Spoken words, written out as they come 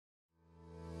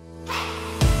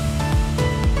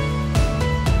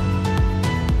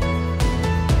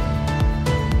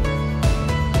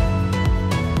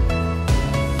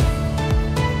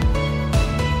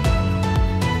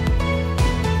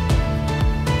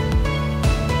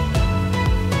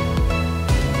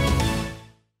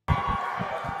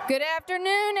Good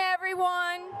afternoon,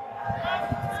 everyone.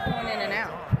 It's going in and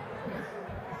out.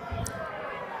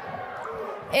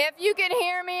 If you can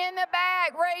hear me in the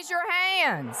back, raise your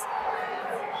hands.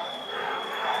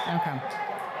 Okay.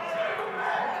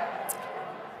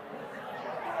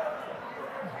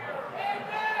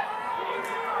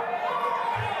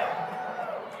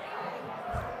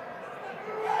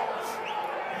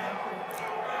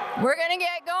 We're going to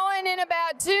get going in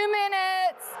about 2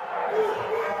 minutes.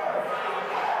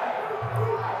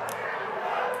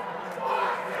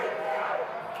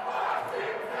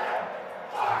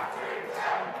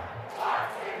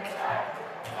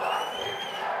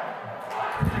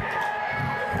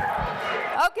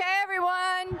 Okay,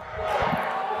 everyone.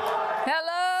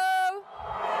 Hello.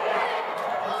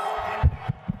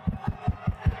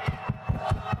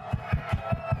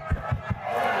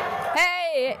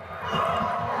 Hey.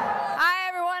 Hi,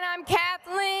 everyone. I'm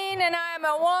Kathleen, and I'm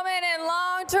a woman in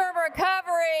long-term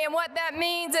recovery. And what that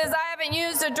means is I haven't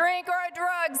used a drink or a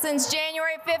drug since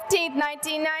January 15th,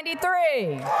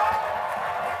 1993.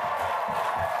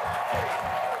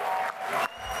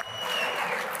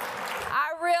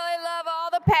 I really love all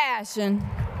the passion.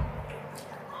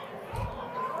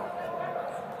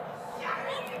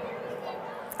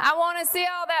 I want to see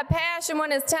all that passion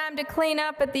when it's time to clean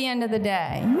up at the end of the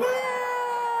day. Yay!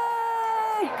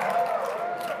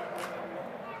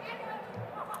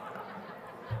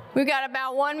 We've got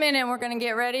about 1 minute. We're going to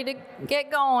get ready to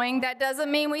get going. That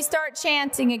doesn't mean we start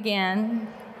chanting again.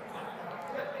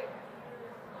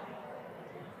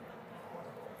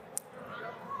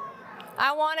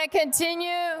 I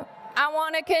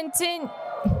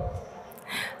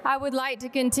would like to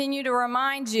continue to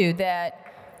remind you that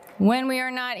when we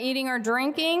are not eating or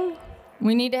drinking,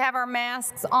 we need to have our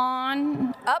masks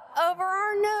on up over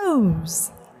our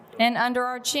nose and under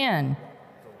our chin.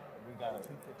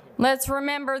 Let's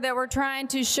remember that we're trying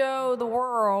to show the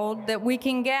world that we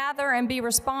can gather and be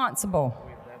responsible.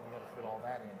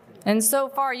 And so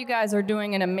far, you guys are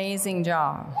doing an amazing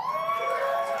job.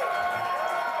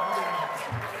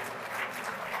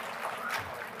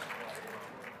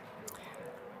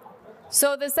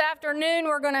 So this afternoon,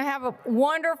 we're going to have a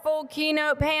wonderful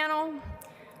keynote panel.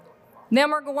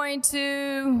 Then we're going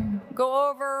to go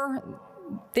over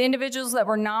the individuals that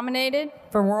were nominated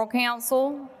for World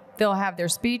Council. They'll have their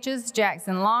speeches.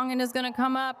 Jackson Longan is going to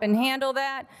come up and handle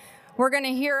that. We're going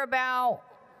to hear about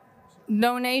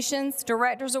donations,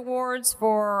 Directors Awards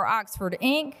for Oxford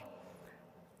Inc.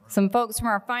 Some folks from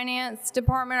our finance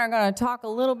department are going to talk a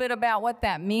little bit about what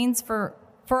that means for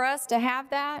us to have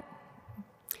that.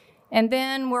 And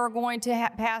then we're going to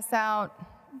pass out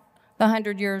the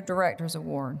 100-Year Directors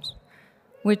Awards,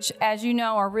 which, as you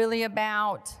know, are really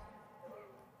about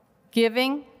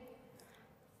giving,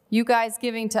 you guys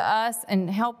giving to us and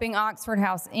helping Oxford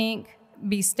House Inc.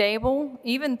 be stable,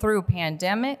 even through a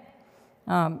pandemic.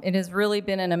 It has really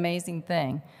been an amazing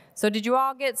thing. So did you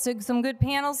all get some good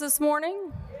panels this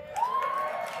morning?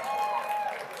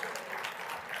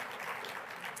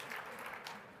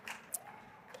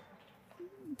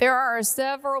 There are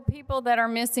several people that are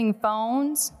missing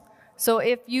phones. So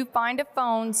if you find a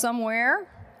phone somewhere,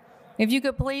 if you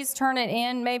could please turn it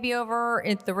in, maybe over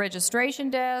at the registration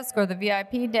desk or the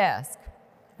VIP desk,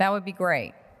 that would be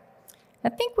great. I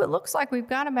think it looks like we've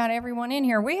got about everyone in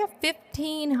here. We have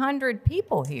 1,500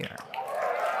 people here.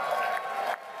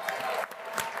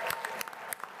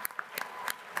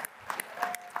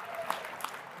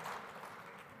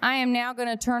 I am now going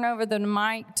to turn over the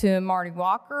mic to Marty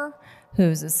Walker,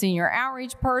 who's a senior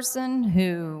outreach person,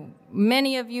 who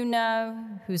many of you know,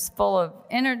 who's full of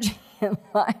energy and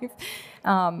life.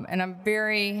 And I'm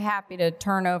very happy to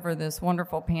turn over this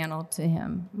wonderful panel to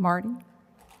him. Marty?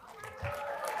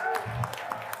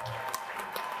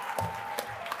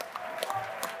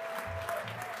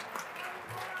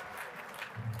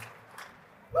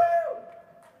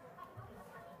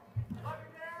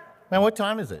 Man, what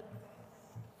time is it?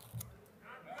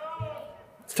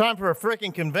 It's time for a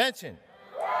freaking convention.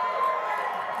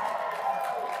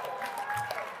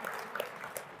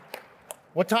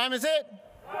 What time is it?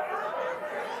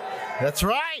 That's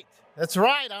right. That's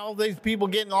right. All these people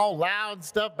getting all loud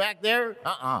stuff back there.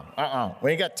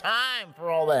 We ain't got time for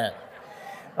all that.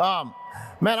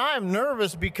 Man, I am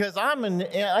nervous because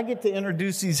I get to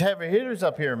introduce these heavy hitters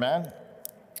up here, man.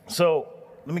 So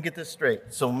let me get this straight.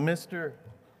 So Mr.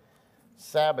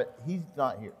 Sabat, he's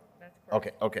not here. That's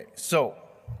correct. Okay. So,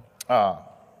 we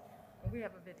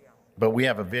have a video. But we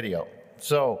have a video.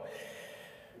 So,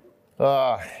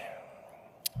 the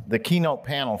keynote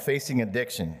panel, Facing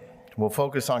Addiction, will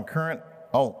focus on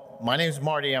my name is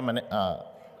Marty. I'm a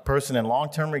person in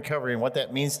long-term recovery, and what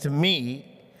that means to me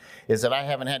is that I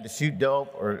haven't had to shoot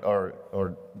dope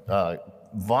or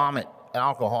vomit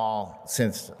alcohol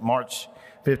since March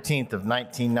 15th of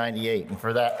 1998. And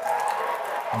for that,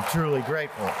 I'm truly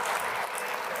grateful.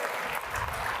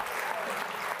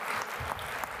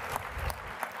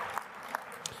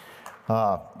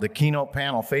 The keynote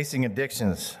panel, Facing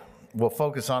Addictions, will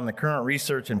focus on the current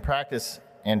research and practice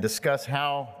and discuss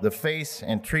how the face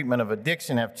and treatment of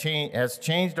addiction has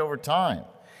changed over time.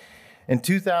 In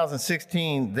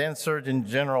 2016, then Surgeon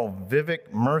General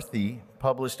Vivek Murthy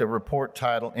published a report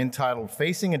entitled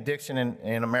Facing Addiction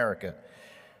in America,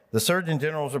 the Surgeon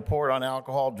General's report on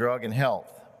alcohol, drug, and health.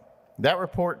 That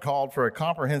report called for a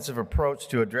comprehensive approach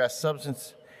to address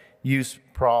substance use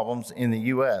problems in the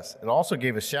U.S. It also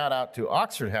gave a shout out to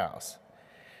Oxford House.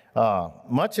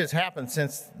 Much has happened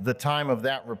since the time of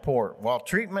that report. While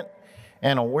treatment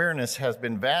and awareness has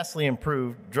been vastly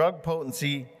improved, drug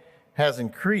potency has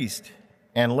increased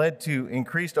and led to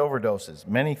increased overdoses,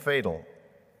 many fatal.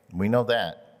 We know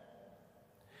that.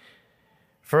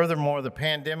 Furthermore, the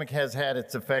pandemic has had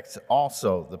its effects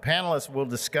also. The panelists will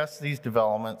discuss these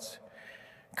developments,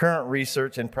 current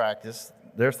research and practice,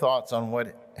 their thoughts on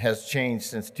what has changed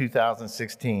since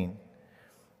 2016,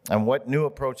 and what new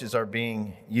approaches are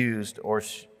being used or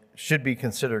should be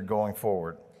considered going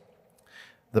forward.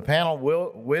 The panel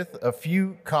will, with a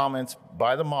few comments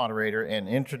by the moderator and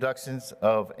introductions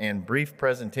of and brief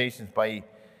presentations by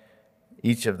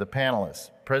each of the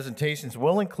panelists. Presentations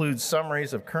will include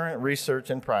summaries of current research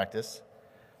and practice.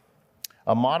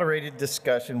 A moderated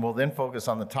discussion will then focus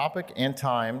on the topic, and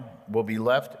time will be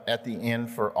left at the end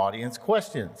for audience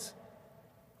questions.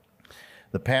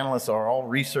 The panelists are all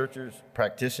researchers,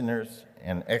 practitioners,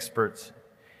 and experts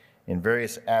in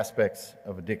various aspects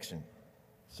of addiction.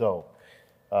 So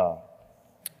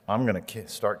I'm going to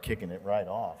start kicking it right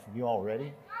off. Are you all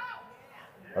ready?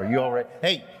 Are you all ready?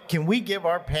 Hey, can we give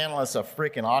our panelists a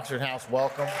freaking Oxford House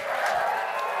welcome?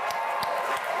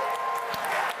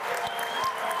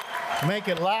 Make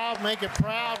it loud, make it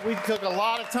proud. We took a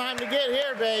lot of time to get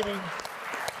here, baby.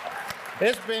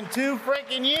 It's been 2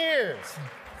 freaking years.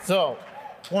 So,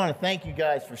 I want to thank you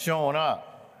guys for showing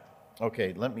up.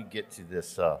 Okay, let me get to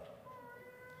this.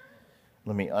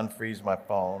 Let me unfreeze my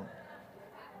phone.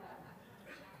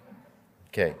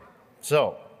 Okay,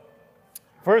 so,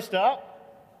 first up,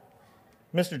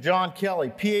 Mr. John Kelly,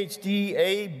 PhD,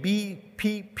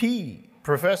 ABPP,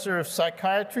 Professor of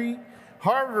Psychiatry,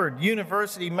 Harvard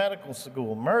University Medical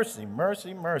School. Mercy,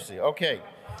 mercy, mercy. Okay.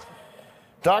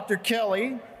 Dr.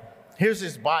 Kelly, here's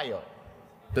his bio.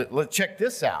 Let's check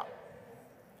this out.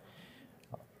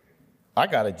 I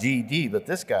got a GED, but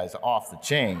this guy's off the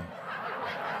chain.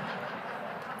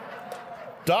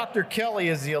 Dr. Kelly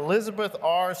is the Elizabeth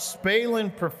R.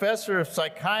 Spalin Professor of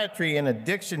Psychiatry and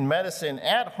Addiction Medicine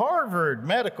at Harvard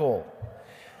Medical,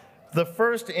 the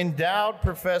first endowed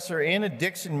professor in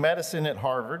addiction medicine at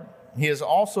Harvard. He is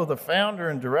also the founder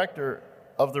and director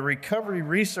of the Recovery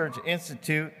Research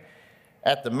Institute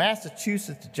at the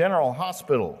Massachusetts General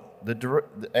Hospital,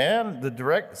 and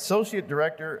the associate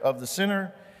director of the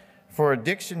Center for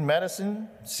Addiction Medicine,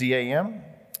 CAM,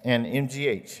 and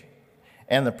MGH,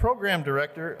 and the program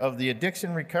director of the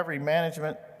Addiction Recovery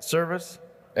Management Service,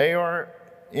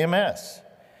 ARMS.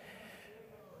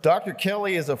 Dr.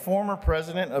 Kelly is a former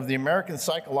president of the American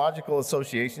Psychological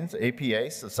Association's,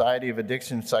 APA, Society of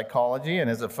Addiction Psychology,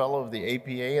 and is a fellow of the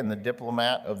APA and the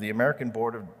diplomat of the American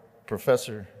Board of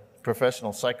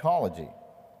Professional Psychology.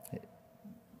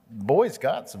 Boy's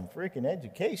got some freaking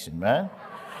education, man.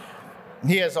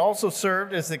 He has also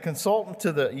served as the consultant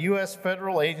to the U.S.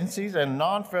 federal agencies and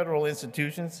non-federal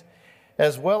institutions,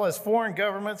 as well as foreign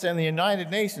governments and the United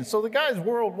Nations. So the guy's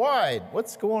worldwide.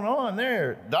 What's going on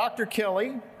there? Dr.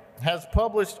 Kelly has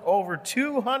published over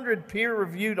 200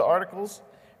 peer-reviewed articles,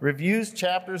 reviews,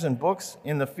 chapters, and books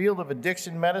in the field of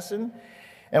addiction medicine,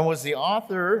 and was an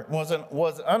author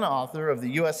of the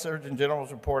U.S. Surgeon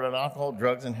General's report on alcohol,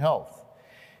 drugs, and health.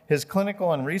 His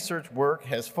clinical and research work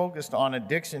has focused on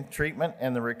addiction treatment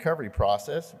and the recovery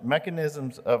process,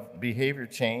 mechanisms of behavior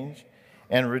change,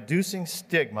 and reducing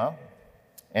stigma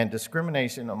and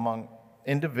discrimination among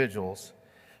individuals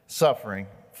suffering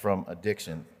from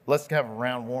addiction. Let's have a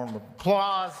round warm of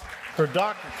applause for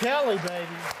Dr. Kelly, baby.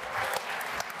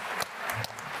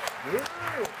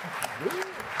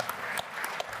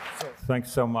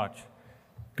 Thanks so much.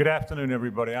 Good afternoon,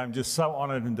 everybody. I'm just so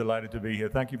honored and delighted to be here.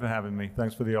 Thank you for having me.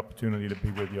 Thanks for the opportunity to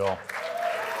be with you all.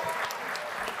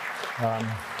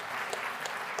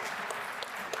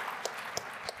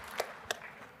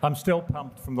 I'm still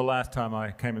pumped from the last time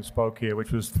I came and spoke here,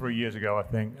 which was 3 years ago, I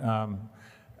think.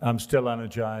 I'm still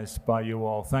energized by you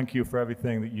all. Thank you for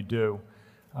everything that you do.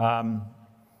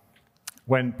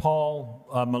 when Paul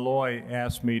Malloy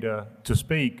asked me to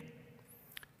speak,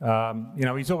 you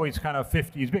know, he's always kind of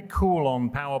he's a bit cool on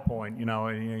PowerPoint, you know,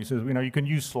 and he says, you know, you can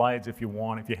use slides if you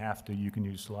want, if you have to, you can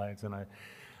use slides. And I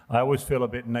always feel a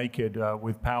bit naked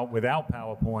without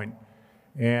PowerPoint.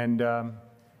 And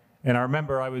I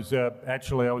remember I was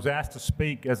asked to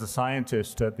speak as a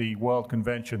scientist at the World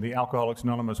Convention, the Alcoholics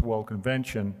Anonymous World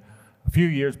Convention, a few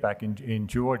years back in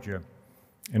Georgia,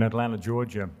 in Atlanta,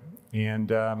 Georgia. And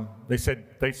they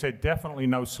said definitely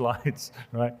no slides,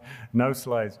 right? No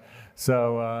slides.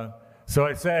 So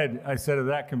I said at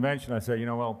that convention, I said, you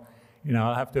know, well, you know,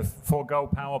 I'll have to forego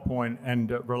PowerPoint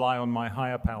and rely on my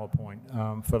higher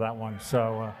PowerPoint for that one.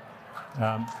 So,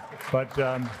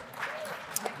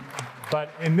 but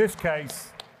in this case,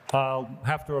 I'll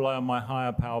have to rely on my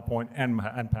higher PowerPoint and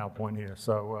PowerPoint here.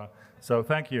 So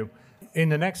thank you. In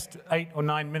the next 8 or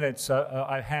 9 minutes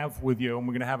I have with you, and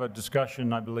we're going to have a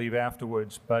discussion, I believe,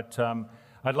 afterwards, but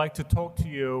I'd like to talk to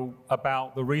you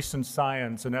about the recent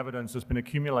science and evidence that's been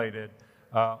accumulated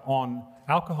on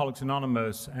Alcoholics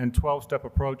Anonymous and 12-step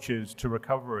approaches to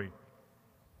recovery.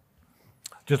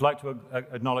 Just like to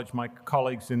acknowledge my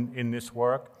colleagues in this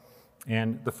work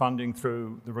and the funding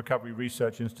through the Recovery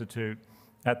Research Institute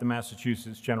at the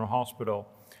Massachusetts General Hospital.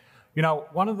 You know,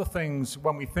 one of the things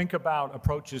when we think about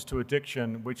approaches to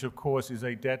addiction, which of course is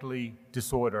a deadly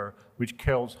disorder, which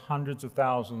kills hundreds of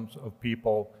thousands of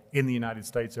people in the United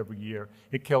States every year,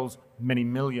 it kills many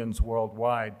millions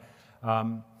worldwide.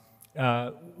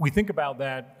 We think about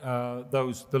that,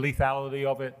 the lethality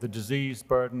of it, the disease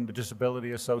burden, the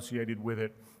disability associated with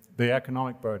it, the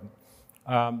economic burden.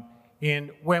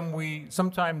 And when we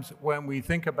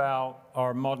think about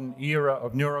our modern era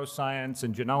of neuroscience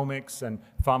and genomics and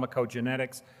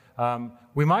pharmacogenetics,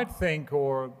 we might think,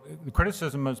 or the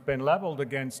criticism has been leveled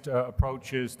against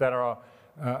approaches that are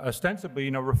ostensibly,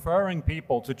 you know, referring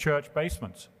people to church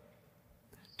basements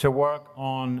to work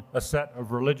on a set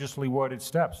of religiously worded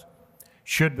steps.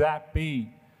 Should that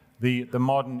be the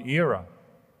modern era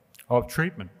of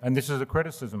treatment? And this is a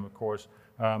criticism, of course,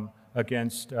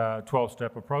 against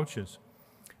 12-step approaches.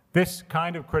 This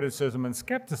kind of criticism and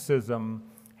skepticism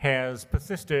has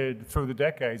persisted through the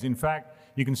decades. In fact,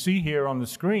 you can see here on the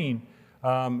screen,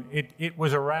 it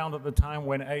was around at the time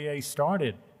when AA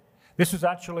started. This was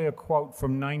actually a quote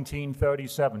from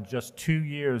 1937, just 2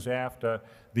 years after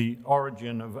the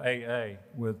origin of AA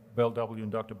with Bill W.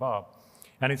 and Dr. Bob.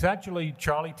 And it's actually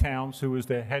Charlie Towns, who was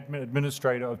the head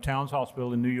administrator of Towns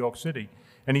Hospital in New York City.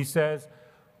 And he says,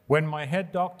 when my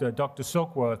head doctor, Dr.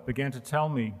 Silkworth, began to tell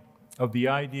me of the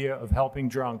idea of helping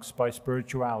drunks by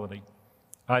spirituality,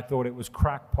 I thought it was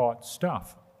crackpot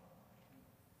stuff.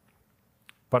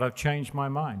 But I've changed my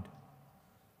mind.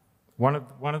 One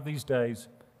of these days,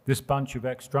 this bunch of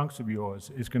ex-drunks of yours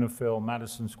is going to fill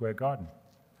Madison Square Garden.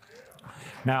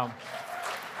 Now,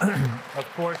 of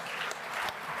course,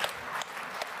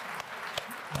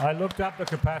 I looked up the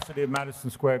capacity of Madison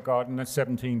Square Garden at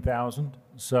 17,000.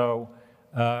 So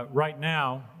right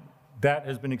now, that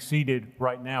has been exceeded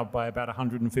right now by about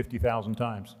 150,000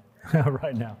 times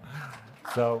right now.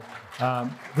 So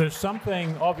there's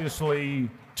something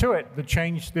obviously to it that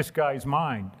changed this guy's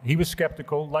mind. He was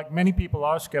skeptical, like many people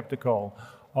are skeptical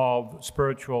of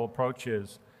spiritual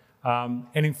approaches. And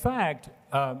in fact,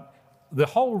 the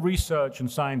whole research and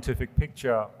scientific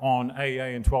picture on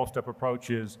AA and 12-step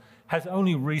approaches has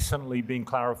only recently been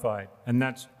clarified, and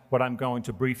that's what I'm going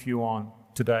to brief you on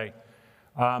today.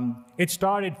 It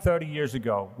started 30 years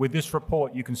ago with this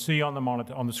report you can see on the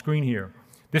monitor, on the screen here.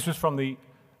 This was from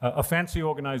a fancy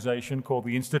organization called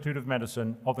the Institute of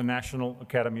Medicine of the National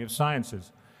Academy of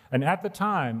Sciences. And at the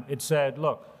time, it said,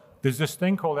 look, there's this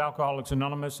thing called Alcoholics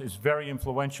Anonymous. It's very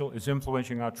influential. It's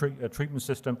influencing our treatment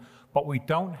system, but we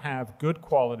don't have good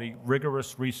quality,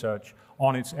 rigorous research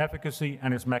on its efficacy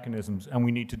and its mechanisms, and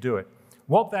we need to do it.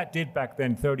 What that did back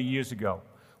then, 30 years ago,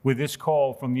 with this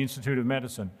call from the Institute of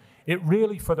Medicine, it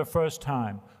really, for the first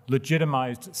time,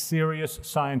 legitimized serious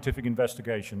scientific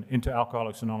investigation into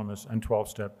Alcoholics Anonymous and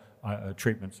 12-step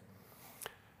treatments.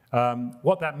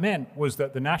 What that meant was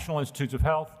that the National Institutes of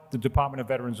Health, the Department of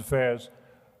Veterans Affairs,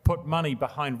 put money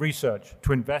behind research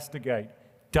to investigate,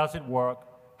 does it work,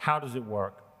 how does it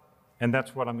work? And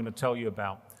that's what I'm going to tell you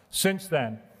about. Since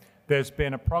then, there's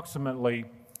been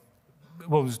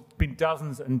there's been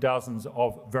dozens and dozens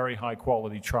of very high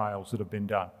quality trials that have been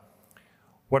done.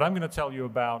 What I'm going to tell you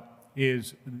about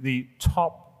is the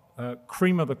top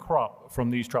cream of the crop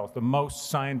from these trials, the most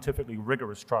scientifically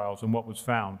rigorous trials and what was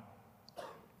found.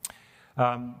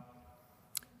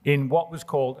 In what was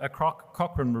called a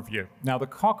Cochrane review. Now, the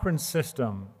Cochrane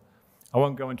system, I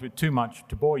won't go into it too much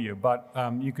to bore you, but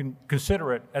you can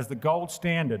consider it as the gold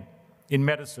standard in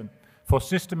medicine for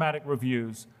systematic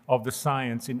reviews of the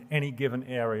science in any given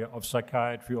area of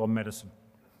psychiatry or medicine.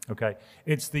 Okay?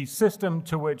 It's the system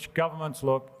to which governments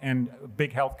look and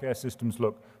big healthcare systems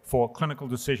look for clinical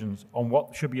decisions on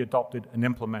what should be adopted and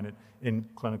implemented in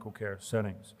clinical care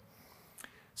settings.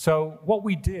 So what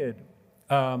we did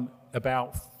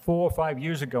about 4 or 5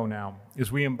 years ago now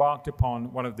is we embarked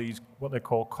upon one of these, what they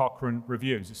call Cochrane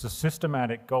reviews. It's a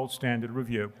systematic gold standard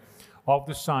review of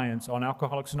the science on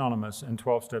Alcoholics Anonymous and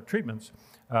 12-step treatments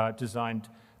designed.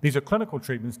 These are clinical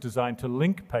treatments designed to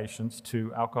link patients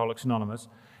to Alcoholics Anonymous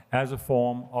as a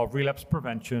form of relapse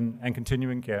prevention and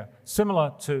continuing care,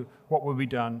 similar to what will be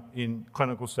done in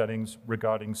clinical settings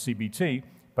regarding CBT,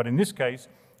 but in this case,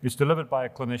 it's delivered by a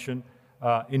clinician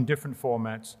in different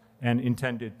formats and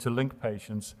intended to link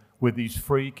patients with these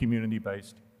free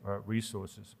community-based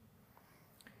resources.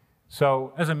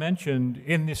 So, as I mentioned,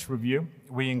 in this review,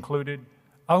 we included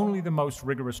only the most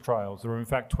rigorous trials. There were, in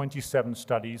fact, 27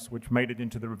 studies which made it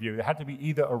into the review. There had to be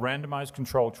either a randomized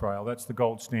control trial, that's the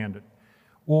gold standard,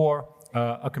 or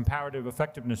a comparative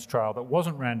effectiveness trial that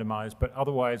wasn't randomized, but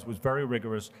otherwise was very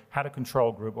rigorous, had a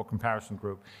control group or comparison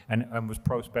group, and was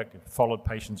prospective, followed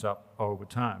patients up over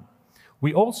time.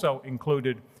 We also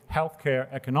included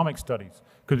healthcare economic studies,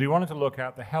 because we wanted to look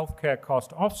at the healthcare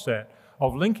cost offset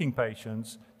of linking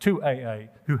patients to AA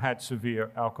who had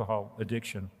severe alcohol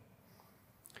addiction.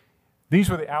 These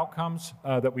were the outcomes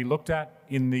that we looked at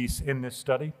in this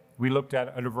study. We looked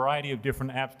at a variety of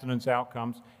different abstinence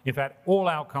outcomes. In fact, all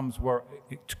outcomes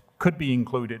could be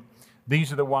included.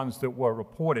 These are the ones that were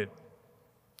reported.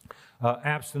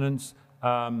 Abstinence,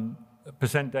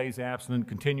 percent days abstinent,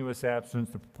 continuous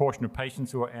abstinence, the proportion of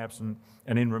patients who are abstinent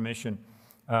and in remission,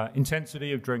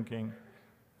 intensity of drinking,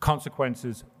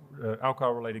 consequences,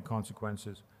 alcohol-related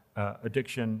consequences,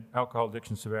 addiction, alcohol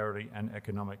addiction severity, and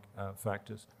economic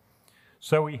factors.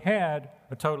 So we had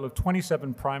a total of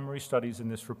 27 primary studies in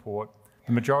this report.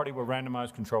 The majority were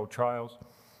randomized controlled trials.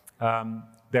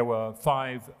 There were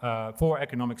 4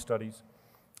 economic studies,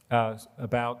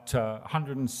 about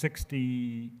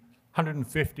 150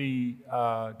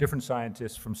 different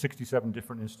scientists from 67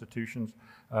 different institutions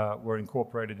were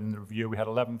incorporated in the review. We had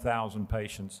 11,000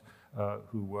 patients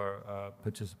who were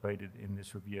participated in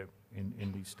this review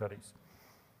in these studies.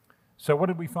 So what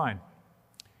did we find?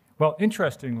 Well,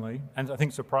 interestingly, and I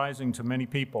think surprising to many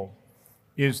people,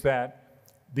 is that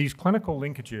these clinical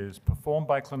linkages performed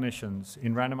by clinicians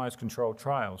in randomized controlled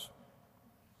trials,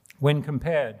 when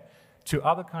compared to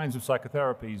other kinds of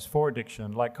psychotherapies for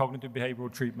addiction, like cognitive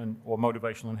behavioral treatment or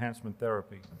motivational enhancement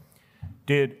therapy,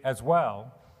 did as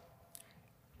well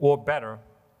or better,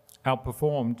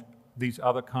 outperformed these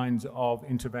other kinds of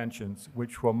interventions,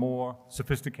 which were more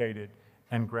sophisticated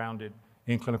and grounded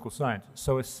in clinical science.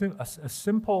 So a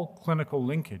simple clinical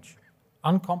linkage,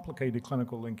 uncomplicated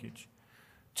clinical linkage,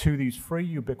 to these free,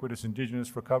 ubiquitous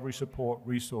indigenous recovery support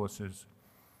resources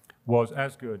was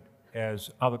as good as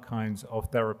other kinds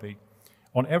of therapy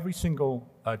on every single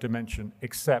dimension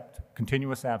except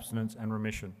continuous abstinence and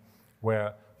remission,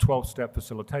 where 12-step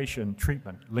facilitation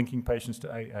treatment, linking patients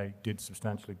to AA, did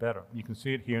substantially better. You can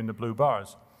see it here in the blue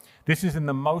bars. This is in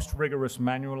the most rigorous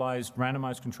manualized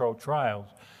randomized controlled trials.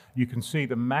 You can see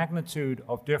the magnitude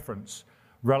of difference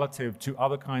relative to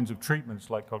other kinds of treatments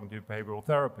like cognitive behavioral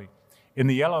therapy. In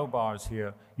the yellow bars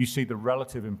here, you see the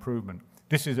relative improvement.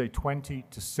 This is a 20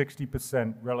 to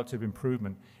 60% relative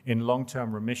improvement in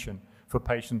long-term remission for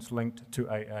patients linked to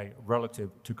AA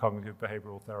relative to cognitive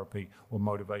behavioral therapy or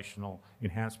motivational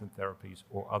enhancement therapies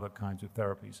or other kinds of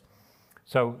therapies.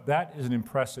 So that is an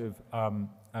impressive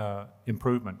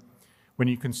improvement. When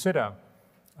you consider,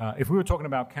 if we were talking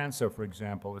about cancer, for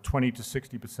example, a 20 to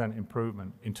 60%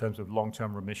 improvement in terms of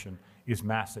long-term remission is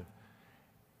massive.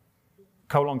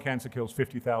 Colon cancer kills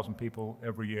 50,000 people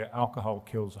every year. Alcohol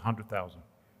kills 100,000.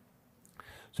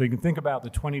 So you can think about the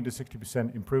 20 to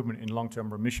 60% improvement in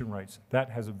long-term remission rates. That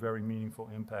has a very meaningful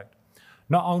impact,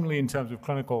 not only in terms of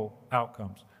clinical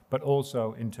outcomes, but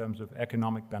also in terms of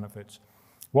economic benefits.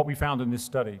 What we found in this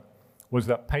study was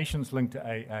that patients linked to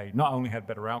AA not only had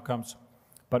better outcomes,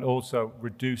 but also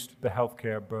reduced the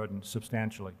healthcare burden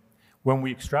substantially. When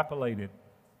we extrapolated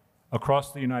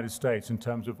across the United States in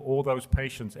terms of all those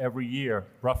patients every year,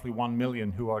 roughly 1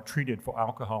 million who are treated for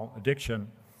alcohol addiction,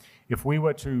 if we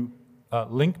were to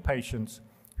link patients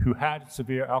who had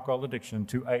severe alcohol addiction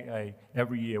to AA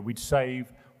every year, we'd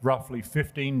save roughly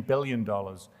 $15 billion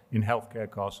in healthcare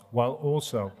costs while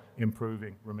also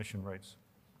improving remission rates.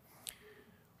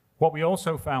 What we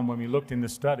also found when we looked in the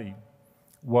study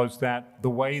was that the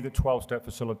way that 12-step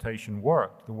facilitation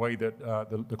worked, the way that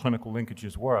the clinical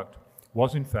linkages worked,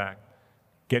 was in fact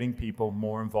getting people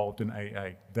more involved in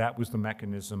AA. That was the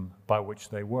mechanism by which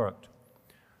they worked.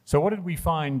 So what did we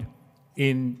find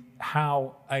in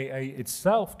how AA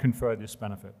itself conferred this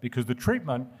benefit? Because the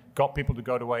treatment got people to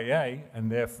go to AA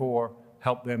and therefore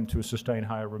helped them to sustain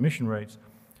higher remission rates.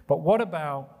 But what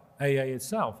about AA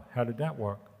itself? How did that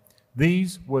work?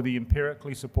 These were the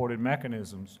empirically supported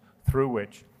mechanisms through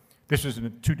which, this is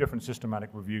in 2 different systematic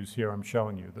reviews here I'm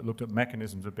showing you that looked at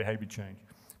mechanisms of behavior change.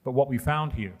 But what we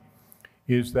found here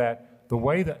is that the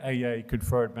way that AA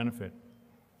conferred benefit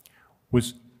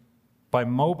was by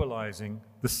mobilizing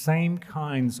the same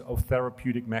kinds of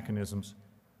therapeutic mechanisms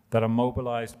that are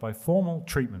mobilized by formal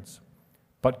treatments,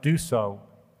 but do so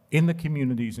in the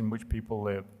communities in which people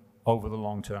live over the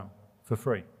long term for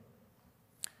free.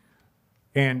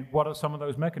 And what are some of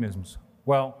those mechanisms?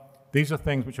 Well, these are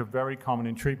things which are very common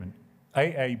in treatment.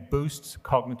 AA boosts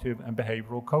cognitive and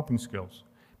behavioral coping skills.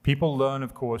 People learn,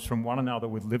 of course, from one another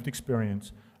with lived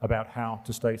experience about how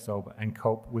to stay sober and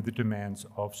cope with the demands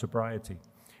of sobriety.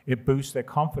 It boosts their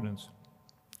confidence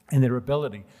in their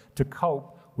ability to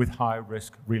cope with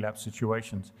high-risk relapse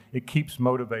situations. It keeps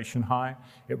motivation high,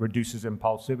 it reduces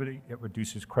impulsivity, it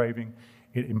reduces craving,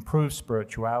 it improves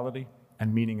spirituality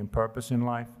and meaning and purpose in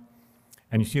life.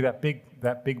 And you see that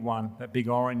big one, that big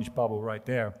orange bubble right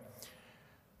there,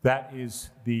 that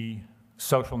is the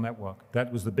social network.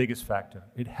 That was the biggest factor.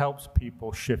 It helps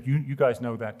people shift. You guys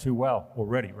know that too well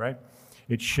already, right?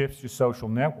 It shifts your social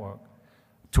network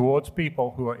towards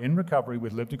people who are in recovery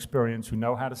with lived experience, who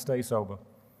know how to stay sober,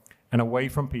 and away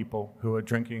from people who are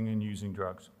drinking and using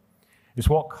drugs. It's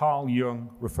what Carl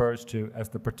Jung refers to as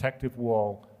the protective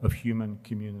wall of human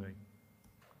community.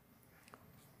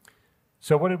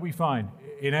 So what did we find?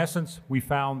 In essence, we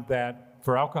found that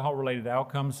for alcohol-related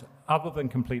outcomes, other than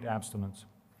complete abstinence,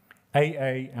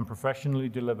 AA and professionally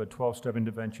delivered 12-step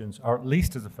interventions are at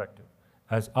least as effective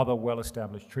as other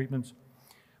well-established treatments.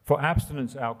 For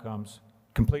abstinence outcomes,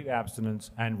 complete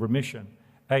abstinence and remission,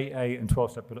 AA and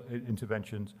 12-step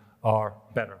interventions are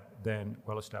better than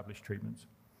well-established treatments.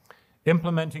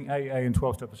 Implementing AA and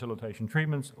 12-step facilitation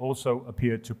treatments also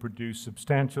appeared to produce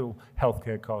substantial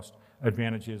healthcare cost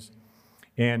advantages.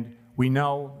 And we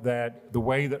know that the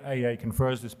way that AA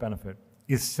confers this benefit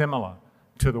is similar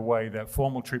to the way that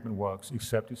formal treatment works,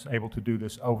 except it's able to do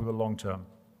this over the long term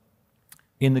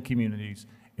in the communities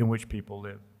in which people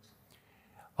live.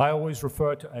 I always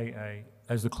refer to AA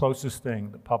as the closest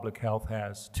thing that public health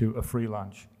has to a free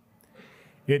lunch.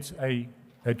 It's a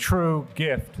true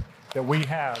gift that we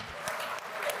have,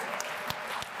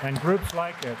 and groups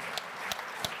like it.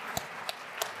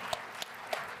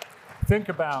 Think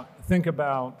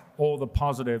about all the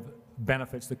positive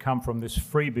benefits that come from this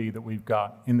freebie that we've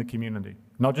got in the community.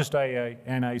 Not just AA,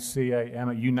 NA, CA,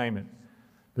 MA, you name it.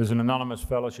 There's an anonymous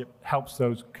fellowship, helps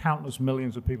those countless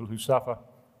millions of people who suffer,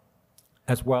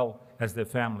 as well as their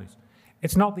families.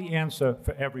 It's not the answer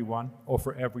for everyone or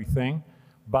for everything,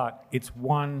 but it's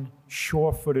one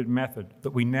sure-footed method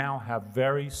that we now have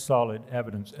very solid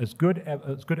evidence, as good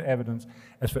evidence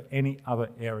as for any other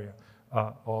area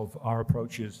of our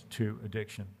approaches to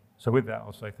addiction. So with that,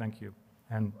 I'll say thank you,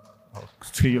 and I'll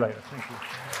see you later. Thank you.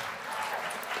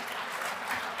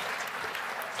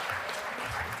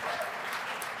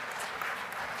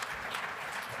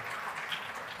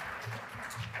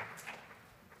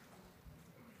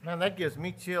 Man, that gives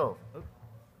me chills.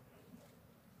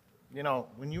 You know,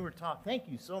 when you were talking, thank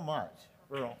you so much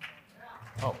for all.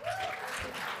 Oh.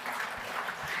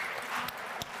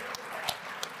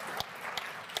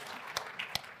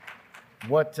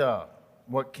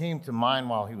 What came to mind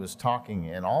while he was talking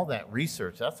and all that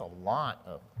research, that's a lot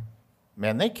of,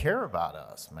 man, they care about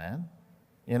us, man,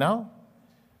 you know?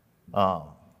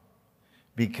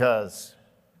 Because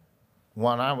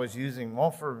when I was using,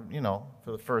 well, for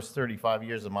the first 35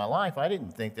 years of my life, I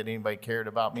didn't think that anybody cared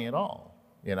about me at all,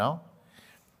 you know?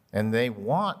 And they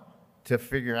want to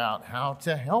figure out how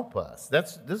to help us.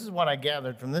 This is what I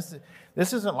gathered from this.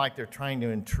 This isn't like they're trying to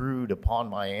intrude upon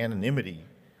my anonymity,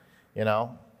 you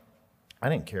know? I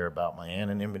didn't care about my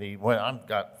anonymity. When I've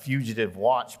got fugitive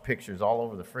watch pictures all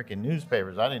over the freaking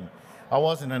newspapers. I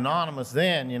wasn't anonymous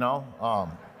then, you know?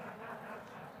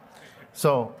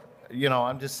 So, you know,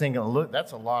 I'm just thinking, look,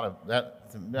 that's a lot of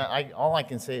that. All I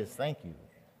can say is thank you,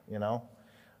 you know?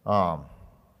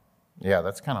 Yeah,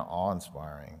 that's kind of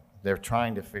awe-inspiring. They're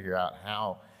trying to figure out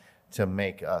how to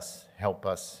make us help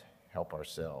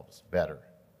ourselves better,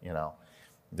 you know?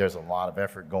 There's a lot of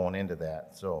effort going into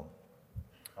that. So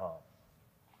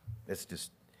it's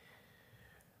just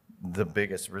the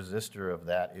biggest resistor of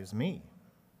that is me,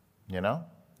 you know?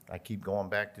 I keep going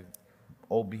back to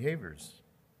old behaviors,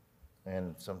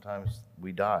 and sometimes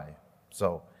we die.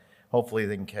 So hopefully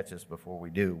they can catch us before we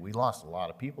do. We lost a lot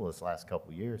of people this last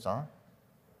couple of years, huh?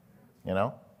 You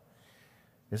know?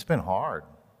 It's been hard.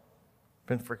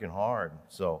 Been freaking hard.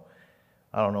 So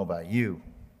I don't know about you,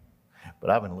 but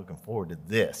I've been looking forward to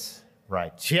this.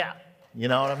 Right, yeah. You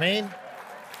know what I mean?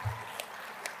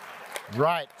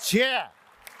 Right, yeah.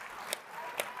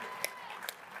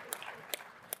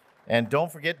 And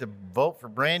don't forget to vote for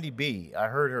Brandy B. I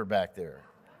heard her back there.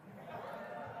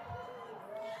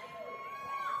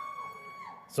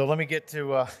 So let me get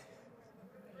to...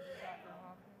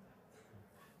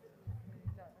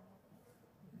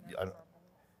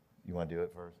 You want to do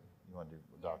it first? You want to do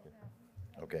doctor?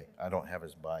 Okay, I don't have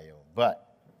his bio.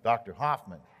 But Dr.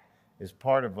 Hoffman is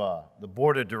part of the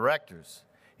board of directors.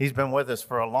 He's been with us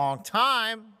for a long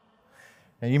time.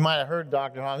 And you might have heard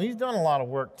Dr. Hoffman. He's done a lot of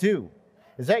work, too.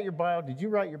 Is that your bio? Did you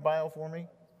write your bio for me?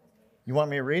 You want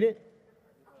me to read it?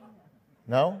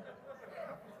 No?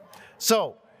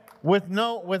 So,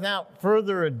 without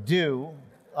further ado,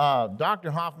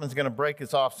 Dr. Hoffman's going to break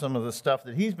us off some of the stuff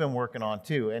that he's been working on,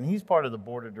 too. And he's part of the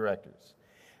board of directors.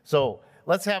 So,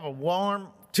 let's have a warm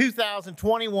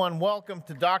 2021 welcome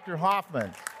to Dr.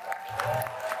 Hoffman.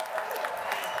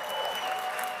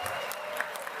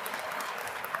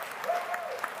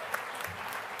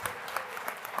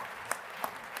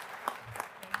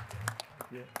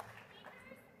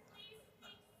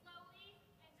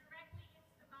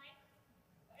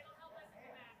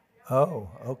 Oh,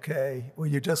 okay. Well,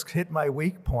 you just hit my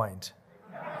weak point.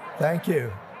 Thank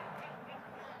you.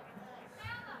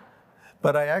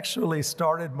 But I actually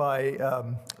started my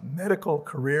medical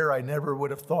career. I never would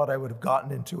have thought I would have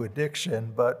gotten into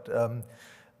addiction, but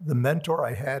the mentor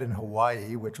I had in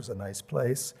Hawaii, which was a nice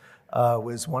place,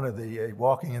 was one of the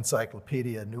walking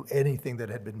encyclopedia, knew anything that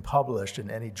had been published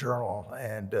in any journal,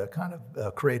 and kind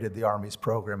of created the Army's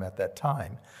program at that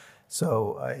time.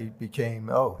 So I became,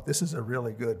 this is a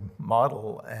really good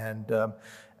model.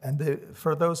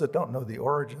 For those that don't know the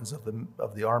origins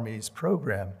of the Army's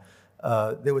program,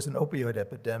 there was an opioid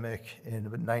epidemic in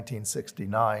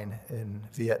 1969 in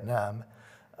Vietnam.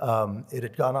 It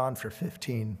had gone on for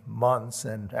 15 months,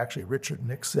 and actually Richard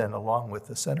Nixon, along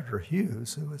with Senator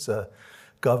Hughes, who was a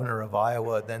governor of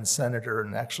Iowa, then senator,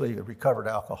 and actually a recovered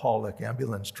alcoholic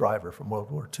ambulance driver from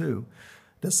World War II,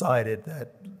 decided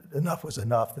that enough was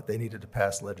enough, that they needed to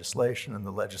pass legislation, and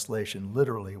the legislation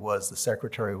literally was the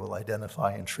secretary will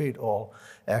identify and treat all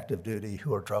active duty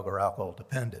who are drug or alcohol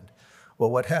dependent. Well,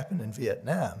 what happened in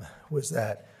Vietnam was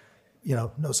that,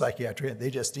 no psychiatry, they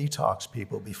just detoxed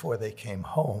people before they came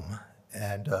home.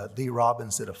 And Lee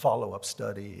Robbins did a follow-up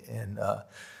study in the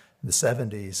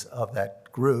 70s of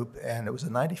that group, and it was a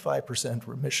 95%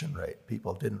 remission rate.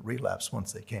 People didn't relapse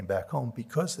once they came back home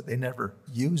because they never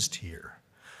used here.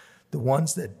 The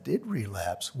ones that did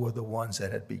relapse were the ones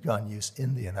that had begun use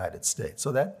in the United States.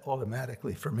 So that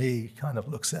automatically, for me, kind of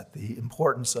looks at the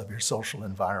importance of your social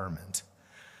environment.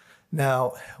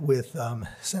 Now, with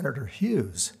Senator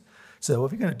Hughes, so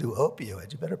if you're going to do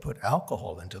opioids, you better put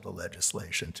alcohol into the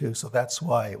legislation, too. So that's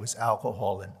why it was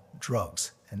alcohol and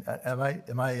drugs. And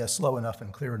am I slow enough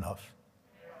and clear enough?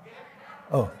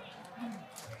 Oh,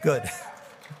 good.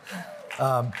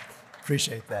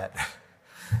 Appreciate that.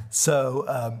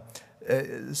 So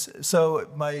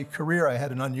my career, I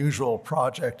had an unusual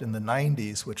project in the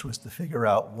 90s, which was to figure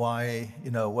out why,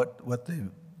 what the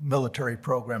military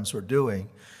programs were doing.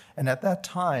 And at that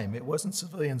time, it wasn't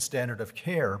civilian standard of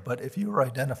care, but if you were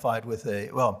identified with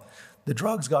the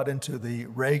drugs got into the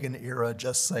Reagan era,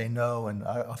 just say no, and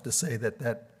I have to say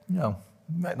that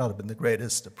might not have been the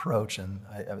greatest approach, and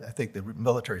I think the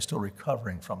military is still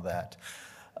recovering from that.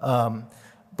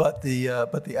 But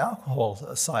the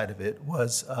alcohol side of it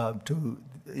was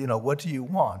what do you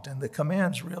want? And the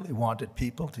commands really wanted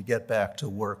people to get back to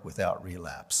work without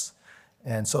relapse.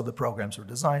 And so the programs were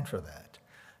designed for that.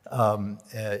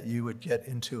 You would get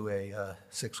into a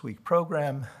 6-week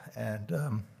program,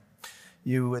 and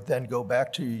you would then go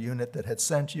back to your unit that had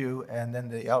sent you, and then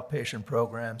the outpatient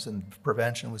programs and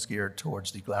prevention was geared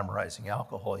towards deglamorizing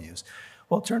alcohol use.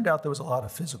 Well, it turned out there was a lot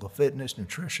of physical fitness,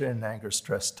 nutrition, anger,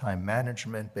 stress, time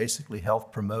management, basically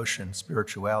health promotion,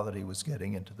 spirituality was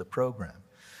getting into the program.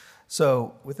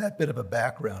 So with that bit of a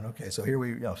background, okay, so here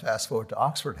we fast forward to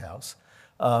Oxford House.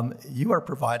 You are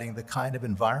providing the kind of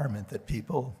environment that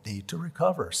people need to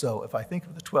recover. So if I think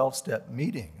of the 12-step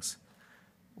meetings,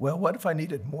 well, what if I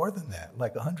needed more than that,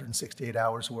 like 168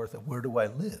 hours worth of where do I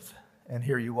live? And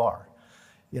here you are.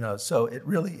 So it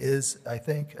really is, I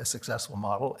think, a successful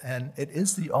model, and it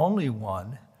is the only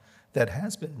one that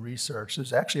has been researched.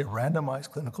 There's actually a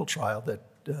randomized clinical trial that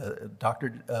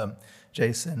Dr.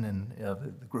 Jason and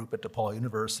the group at DePaul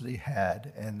University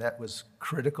had, and that was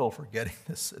critical for getting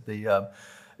this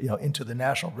into the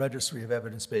National Registry of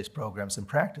Evidence-Based Programs and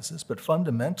Practices. But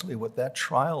fundamentally, what that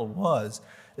trial was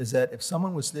is that if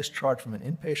someone was discharged from an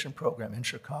inpatient program in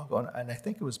Chicago, and I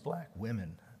think it was Black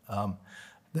women,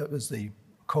 that was the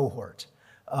cohort.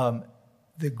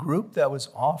 The group that was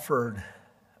offered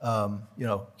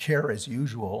care as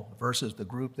usual versus the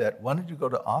group that wanted to go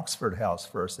to Oxford House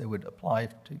first. They would apply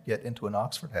to get into an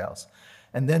Oxford House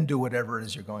and then do whatever it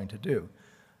is you're going to do.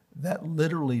 That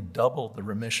literally doubled the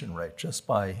remission rate just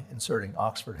by inserting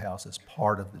Oxford House as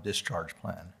part of the discharge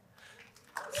plan.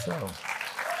 So,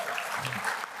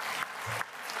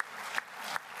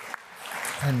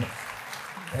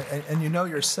 and you know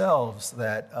yourselves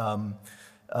that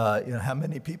how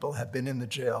many people have been in the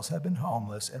jails, have been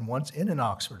homeless, and once in an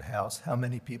Oxford House, how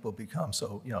many people become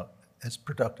so, as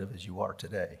productive as you are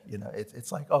today.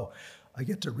 It's like, oh, I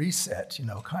get to reset,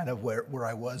 kind of where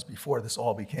I was before this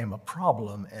all became a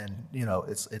problem. And,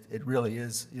 it really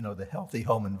is, the healthy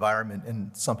home environment,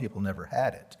 and some people never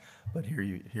had it. But here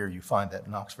you find that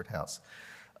in Oxford House.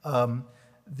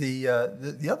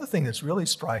 The other thing that's really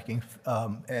striking,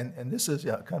 and this is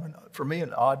kind of, for me,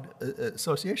 an odd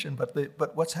association,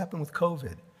 but what's happened with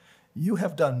COVID? You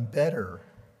have done better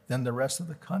than the rest of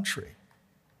the country.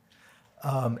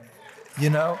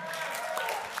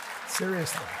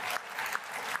 Seriously.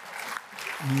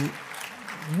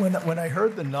 When I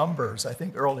heard the numbers, I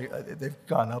think early, they've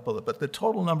gone up a little, but the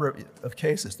total number of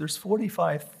cases, there's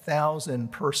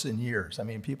 45,000 person years. I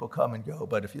mean, people come and go,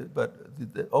 but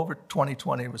over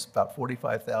 2020, it was about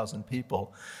 45,000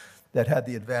 people that had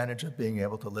the advantage of being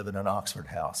able to live in an Oxford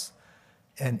House.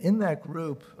 And in that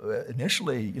group,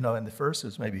 initially, in the first, it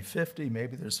was maybe 50,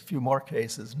 maybe there's a few more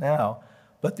cases now,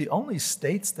 but the only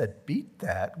states that beat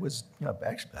that was,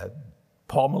 actually,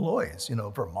 Paul Malloy's.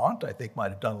 Vermont, I think, might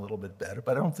have done a little bit better,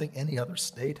 but I don't think any other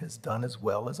state has done as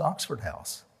well as Oxford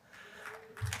House.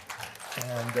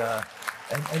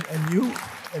 And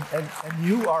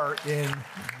you are in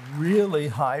really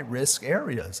high-risk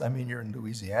areas. I mean, you're in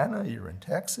Louisiana, you're in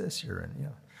Texas, you're in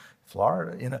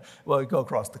Florida. Well, you go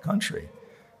across the country.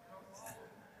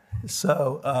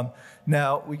 So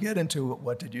now we get into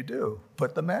what did you do?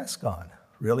 Put the mask on.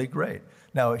 Really great.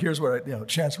 Now here's what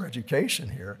chance for education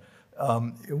here.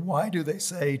 Why do they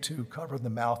say to cover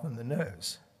the mouth and the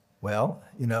nose? Well,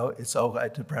 it's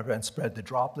to prevent spread. The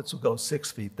droplets will go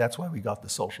 6 feet. That's why we got the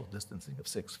social distancing of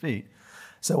 6 feet.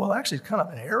 So, well, actually, it's kind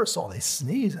of an aerosol. They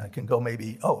sneeze and it can go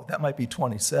maybe, that might be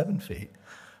 27 feet.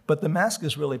 But the mask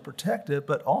is really protective,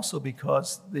 but also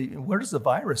because where does the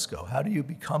virus go? How do you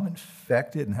become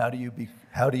infected, and how do you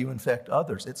infect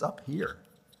others? It's up here.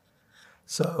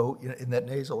 So, in that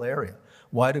nasal area.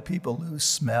 Why do people lose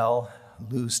smell,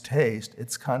 lose taste?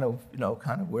 It's kind of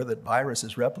where the virus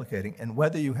is replicating. And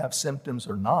whether you have symptoms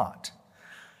or not,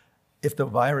 if the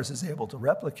virus is able to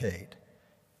replicate,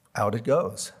 out it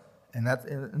goes. And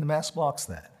the mask blocks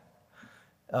that.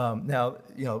 Now,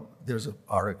 there's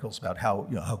articles about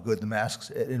how good the masks,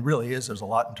 it really is. There's a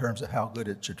lot in terms of how good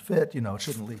it should fit. It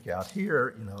shouldn't leak out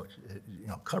here.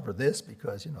 Cover this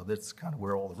because, that's kind of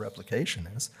where all the replication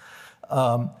is.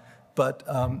 But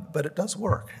it does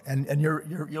work, and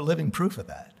you're living proof of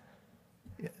that.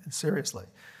 Yeah, seriously.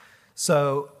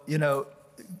 So,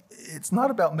 it's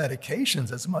not about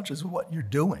medications as much as what you're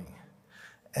doing.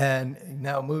 And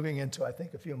now moving into, I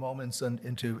think, a few moments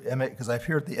into MA, because I've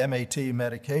heard the MAT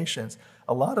medications,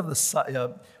 a lot of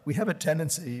we have a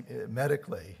tendency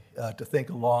medically to think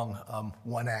along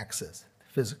one axis,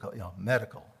 physical,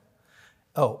 medical.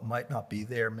 Oh, might not be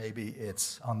there, maybe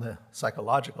it's on the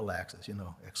psychological axis,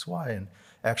 X, Y, and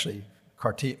actually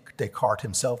Descartes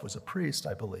himself was a priest,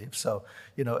 I believe, so,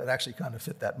 it actually kind of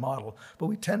fit that model. But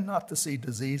we tend not to see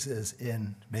diseases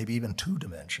in maybe even 2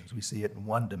 dimensions. We see it in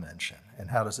 1 dimension. And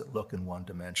how does it look in 1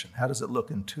 dimension? How does it look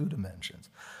in 2 dimensions?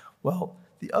 Well,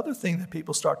 the other thing that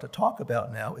people start to talk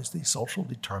about now is the social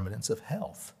determinants of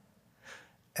health.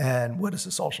 And what is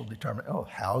the social determinant? Oh,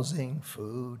 housing,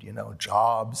 food,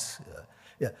 jobs,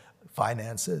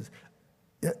 finances.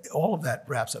 All of that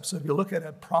wraps up. So if you look at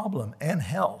a problem and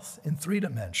health in 3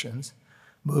 dimensions,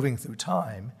 moving through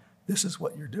time, this is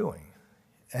what you're doing.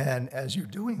 And as you're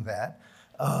doing that,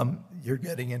 you're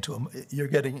getting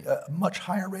a much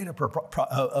higher rate of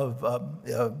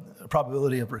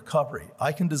probability of recovery.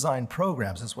 I can design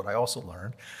programs. That's what I also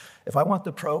learned. If I want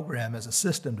the program as a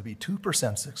system to be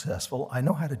 2% successful, I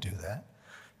know how to do that.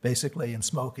 Basically, in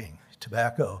smoking,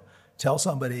 tobacco, tell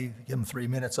somebody, give them 3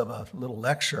 minutes of a little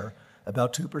lecture,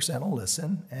 about 2% will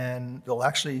listen, and they'll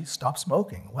actually stop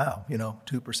smoking. Wow,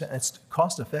 2%. It's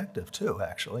cost effective too,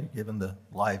 actually, given the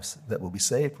lives that will be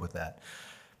saved with that.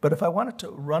 But if I wanted to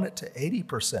run it to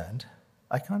 80%,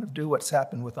 I kind of do what's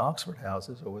happened with Oxford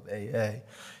houses or with AA.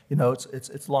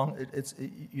 It's long.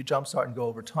 You jumpstart and go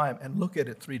over time and look at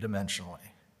it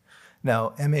three-dimensionally.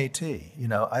 Now, MAT,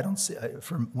 I don't see,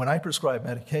 when I prescribe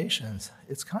medications,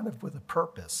 it's kind of with a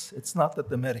purpose. It's not that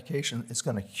the medication is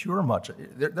going to cure much.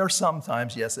 There are some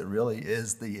times, yes, it really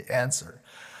is the answer.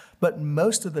 But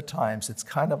most of the times, it's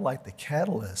kind of like the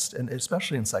catalyst, and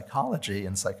especially in psychology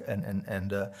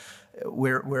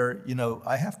where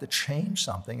I have to change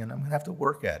something, and I'm going to have to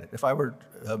work at it. If I were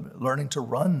learning to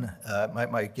run,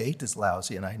 my gait is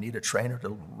lousy, and I need a trainer to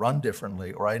run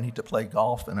differently, or I need to play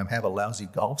golf, and I have a lousy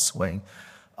golf swing.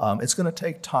 It's going to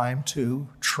take time to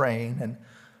train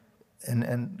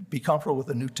and be comfortable with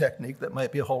a new technique that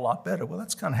might be a whole lot better. Well,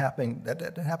 that's kind of happening.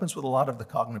 That happens with a lot of the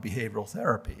cognitive behavioral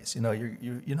therapies.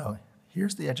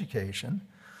 Here's the education.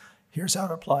 Here's how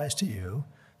it applies to you.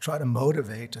 Try to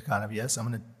motivate to kind of, yes, I'm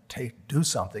going to do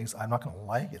some things I'm not going to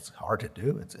like. It's hard to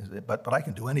do, but I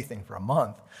can do anything for a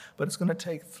month. But it's going to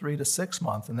take 3 to 6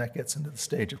 months, and that gets into the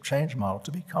stage of change model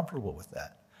to be comfortable with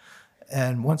that.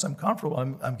 And once I'm comfortable,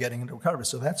 I'm getting into recovery.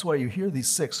 So that's why you hear these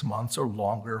 6 months or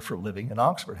longer for living in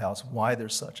Oxford House, why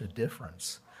there's such a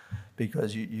difference.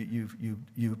 Because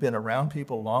you've been around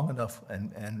people long enough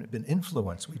and been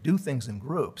influenced. We do things in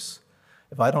groups.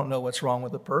 If I don't know what's wrong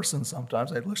with a person,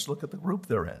 sometimes I just look at the group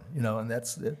they're in, and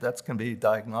that can be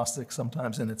diagnostic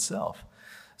sometimes in itself.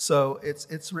 So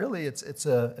it's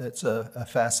a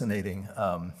fascinating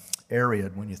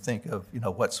area when you think of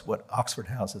what Oxford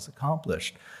House has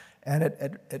accomplished, and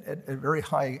at very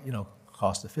high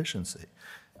cost efficiency.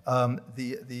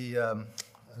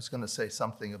 I was going to say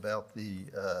something about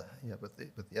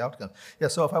with the outcome. Yeah,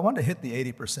 so if I want to hit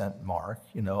the 80% mark,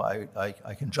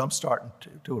 I can jumpstart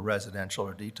to a residential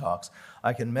or detox.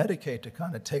 I can medicate to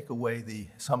kind of take away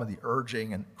some of the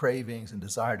urging and cravings and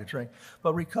desire to drink.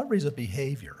 But recovery is a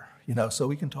behavior, so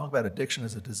we can talk about addiction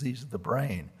as a disease of the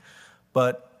brain.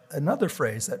 But another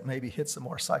phrase that maybe hits a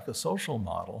more psychosocial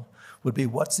model would be,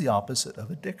 what's the opposite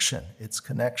of addiction? It's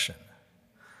connection.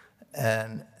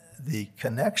 And the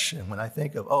connection, when I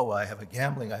think of, I have a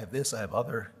gambling, I have this, I have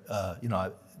other,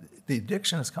 the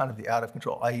addiction is kind of the out of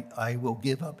control. I will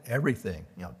give up everything,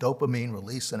 dopamine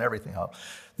release and everything else.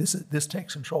 This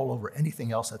takes control over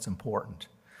anything else that's important.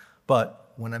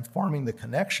 But when I'm forming the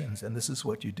connections, and this is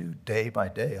what you do day by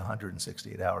day,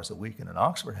 168 hours a week in an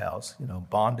Oxford House,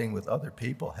 bonding with other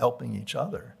people, helping each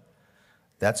other,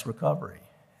 that's recovery.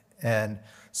 And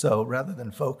so rather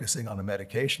than focusing on a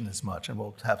medication as much, and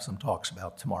we'll have some talks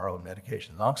about tomorrow in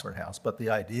medication in Oxford House, but the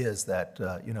idea is that,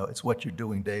 it's what you're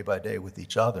doing day by day with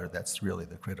each other that's really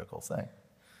the critical thing.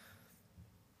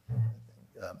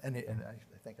 And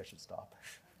I think I should stop.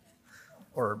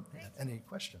 Or any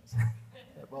questions?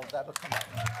 Well, that'll come up.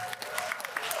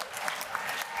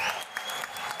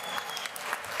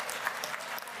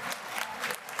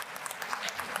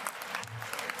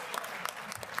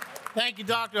 Thank you,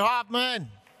 Dr. Hoffman.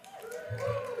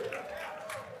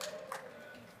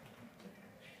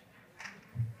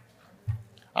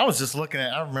 I was just looking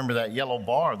at, I remember that yellow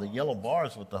bar. The yellow bar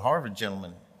is with the Harvard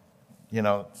gentleman.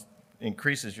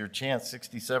 Increases your chance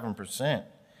 67%.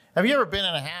 Have you ever been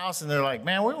in a house and they're like,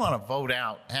 man, we want to vote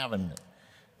out having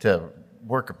to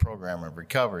work a program of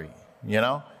recovery,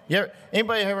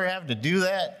 Anybody ever have to do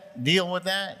that, deal with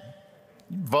that?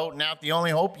 You're voting out the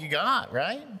only hope you got,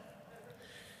 right?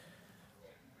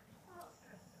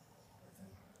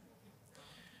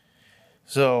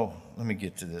 So let me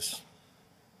get to this.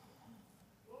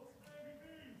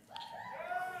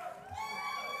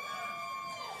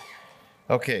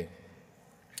 Okay,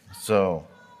 so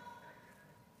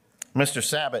Mr.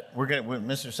 Sabat,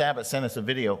 Mr. Sabat sent us a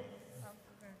video.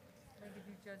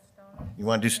 You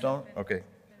want to do Stone? Okay.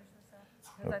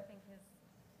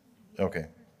 Okay.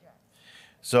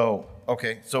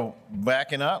 So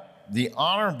backing up, the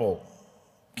Honorable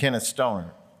Kenneth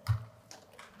Stoner.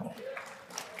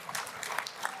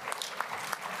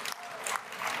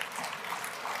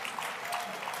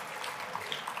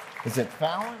 Is it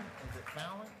Fallon?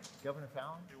 Governor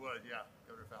Fallon? He was, yeah,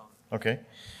 Governor Fallon. Okay.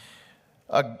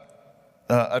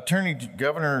 Attorney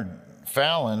Governor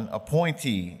Fallon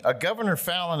appointee. A Governor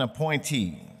Fallon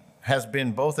appointee has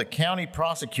been both a county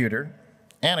prosecutor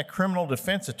and a criminal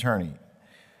defense attorney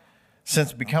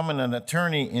since becoming an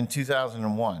attorney in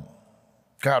 2001.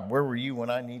 God, where were you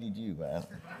when I needed you, man?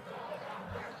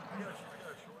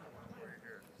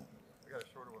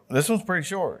 This one's pretty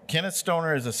short. Kenneth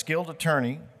Stoner is a skilled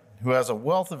attorney who has a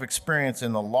wealth of experience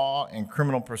in the law and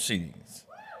criminal proceedings.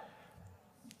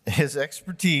 His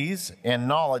expertise and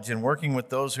knowledge in working with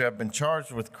those who have been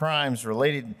charged with crimes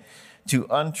related to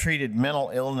untreated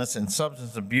mental illness and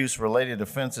substance abuse related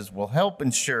offenses will help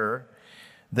ensure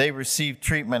they receive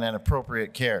treatment and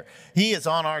appropriate care. He is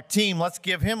on our team. Let's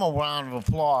give him a round of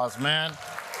applause, man.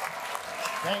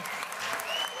 Thanks.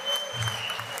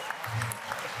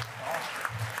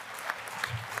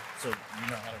 So you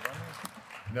know how to run this?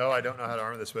 No, I don't know how to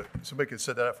arm this, but somebody could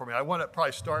set that up for me. I want to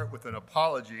probably start with an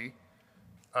apology.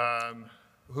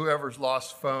 Whoever's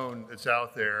lost phone that's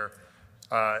out there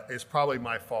is probably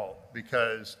my fault,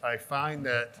 because I find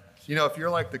that, you know, if you're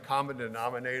like the common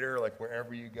denominator, like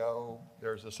wherever you go,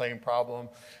 there's the same problem.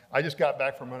 I just got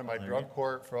back from running my drug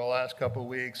court for the last couple of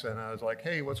weeks, and I was like,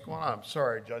 hey, what's going on? I'm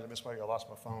sorry, Judge, I lost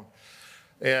my phone.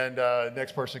 And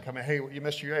next person come in, hey, you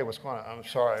missed your A, what's going on? I'm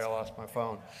sorry, I lost my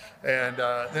phone. And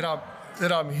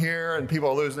then I'm here and people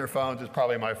are losing their phones. It's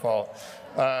probably my fault.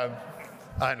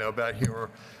 I know, bad humor.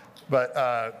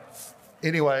 But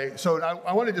anyway, so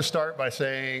I wanted to start by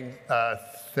saying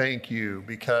thank you,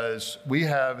 because we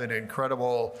have an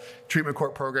incredible treatment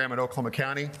court program in Oklahoma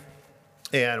County.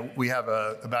 And we have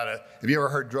have you ever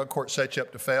heard drug court set you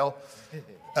up to fail?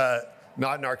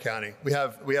 Not in our county. We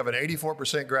have an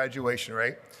 84% graduation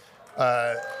rate.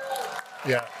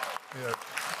 Yeah.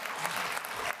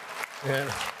 And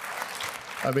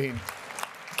I mean,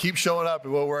 keep showing up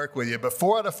and we'll work with you. But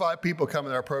 4 out of 5 people come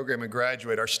in our program and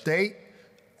graduate. Our state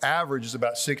average is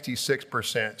about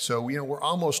 66%. So, you know, we're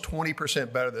almost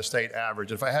 20% better than the state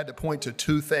average. If I had to point to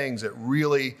 2 things that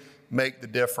really make the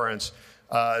difference,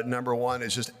 number one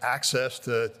is just access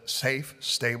to safe,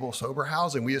 stable, sober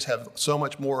housing. We just have so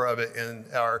much more of it in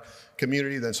our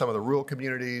community than some of the rural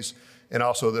communities, and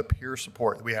also the peer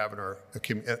support that we have in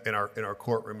our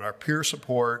courtroom. And our peer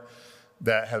support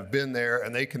that have been there,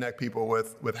 and they connect people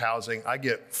with housing. I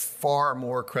get far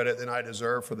more credit than I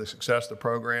deserve for the success of the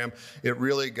program. It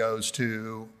really goes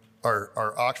to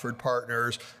our Oxford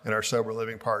partners and our sober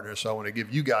living partners. So I want to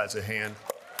give you guys a hand.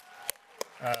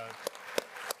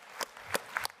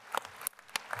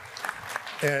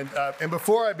 And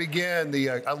before I begin,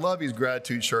 I love these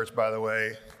gratitude shirts, by the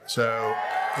way. So,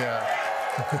 yeah.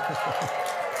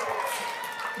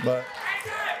 But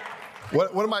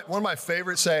one of my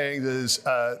favorite sayings is,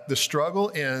 the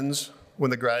struggle ends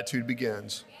when the gratitude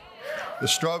begins. The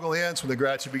struggle ends when the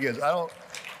gratitude begins. I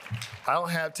don't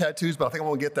have tattoos, but I think I'm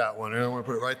gonna get that one, and I'm gonna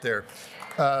put it right there.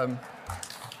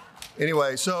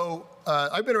 Anyway, so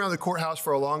I've been around the courthouse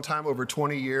for a long time, over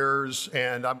 20 years,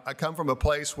 and I come from a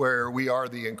place where we are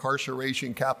the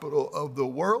incarceration capital of the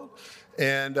world,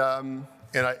 and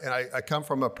I come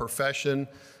from a profession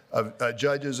of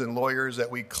judges and lawyers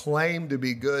that we claim to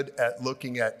be good at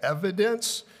looking at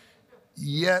evidence,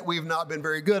 yet we've not been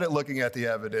very good at looking at the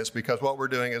evidence because what we're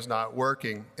doing is not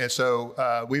working. And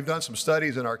so we've done some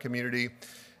studies in our community,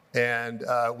 and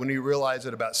when we realize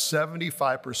that about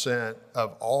 75%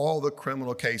 of all the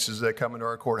criminal cases that come into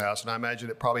our courthouse, and I imagine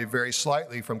it probably varies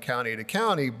slightly from county to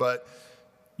county, but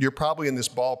you're probably in this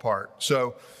ballpark.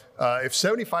 So if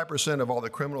 75% of all the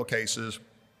criminal cases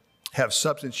have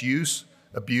substance use,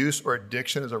 abuse, or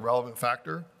addiction as a relevant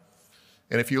factor,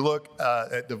 and if you look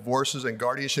at divorces and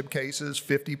guardianship cases,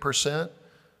 50%,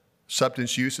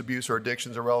 substance use, abuse, or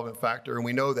addiction is a relevant factor. And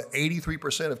we know that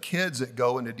 83% of kids that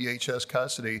go into DHS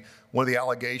custody, one of the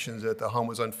allegations that the home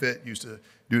was unfit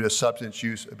due to substance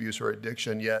use, abuse, or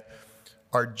addiction. Yet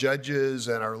our judges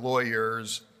and our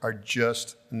lawyers are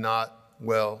just not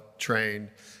well trained.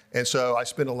 And so I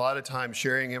spend a lot of time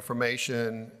sharing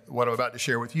information, what I'm about to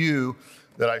share with you,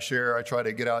 that I try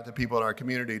to get out to people in our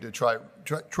community to try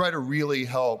to really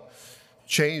help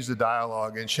change the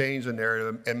dialogue and change the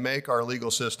narrative and make our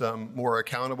legal system more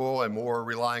accountable and more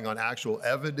relying on actual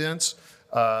evidence,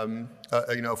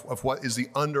 of what is the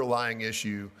underlying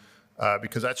issue,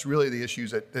 because that's really the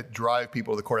issues that drive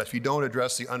people to the courthouse. If you don't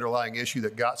address the underlying issue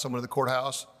that got someone to the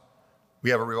courthouse, we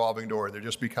have a revolving door. They're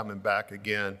just be coming back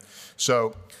again.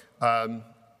 So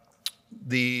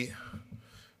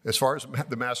as far as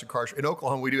the mass incarceration, in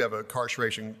Oklahoma, we do have a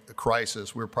incarceration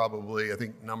crisis. We're probably, I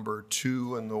think, number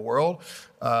 2 in the world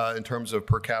in terms of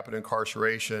per capita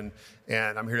incarceration.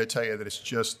 And I'm here to tell you that it's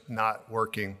just not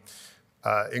working.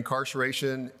 Mass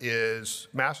incarceration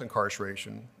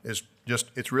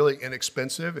it's really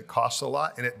inexpensive, it costs a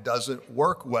lot, and it doesn't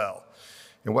work well.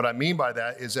 And what I mean by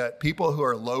that is that people who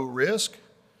are low risk,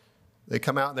 they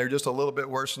come out and they're just a little bit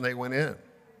worse than they went in.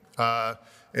 And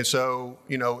so,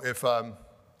 if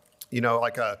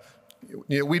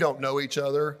we don't know each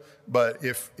other, but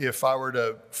if I were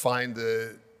to find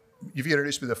the if you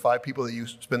introduced me to the 5 people that you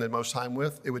spend the most time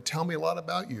with, it would tell me a lot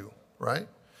about you, right?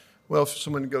 Well, if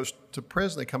someone goes to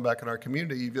prison, they come back in our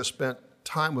community, you've just spent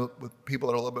time with people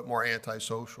that are a little bit more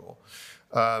antisocial,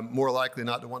 more likely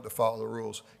not to want to follow the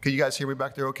rules. Can you guys hear me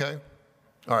back there okay?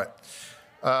 All right.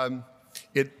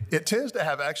 It tends to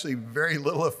have actually very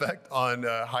little effect on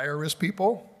higher risk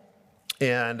people.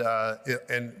 And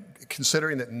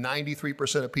considering that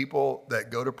 93% of people that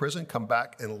go to prison come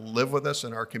back and live with us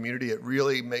in our community, it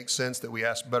really makes sense that we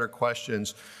ask better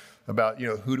questions about,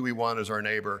 who do we want as our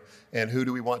neighbor, and what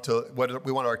do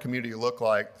we want our community to look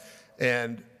like.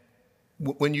 And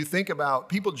when you think about,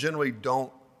 people generally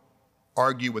don't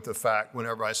argue with the fact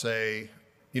whenever I say,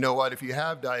 you know what, if you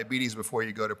have diabetes before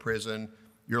you go to prison,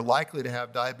 you're likely to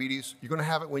have diabetes. You're going to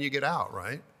have it when you get out,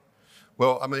 right?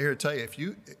 Well, I'm here to tell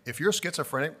you, if you're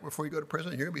schizophrenic before you go to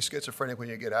prison, you're going to be schizophrenic when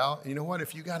you get out. And you know what?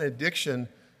 If you got an addiction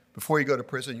before you go to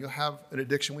prison, you'll have an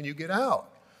addiction when you get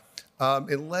out,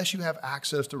 unless you have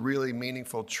access to really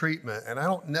meaningful treatment. And I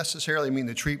don't necessarily mean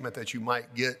the treatment that you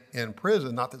might get in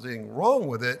prison, not that there's anything wrong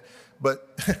with it,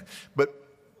 but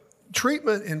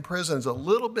treatment in prison is a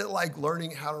little bit like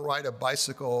learning how to ride a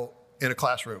bicycle in a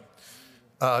classroom.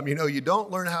 You don't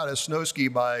learn how to snow ski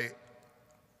by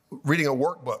reading a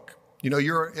workbook.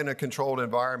 You're in a controlled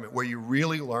environment. Where you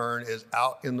really learn is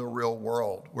out in the real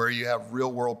world, where you have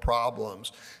real world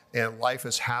problems and life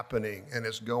is happening and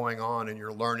it's going on and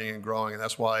you're learning and growing. And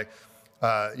that's why,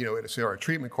 it's our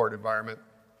treatment court environment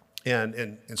and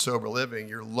in sober living,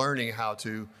 you're learning how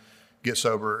to get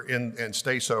sober and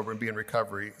stay sober and be in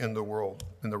recovery in the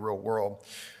real world.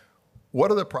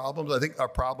 What are the problems? I think our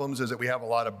problems is that we have a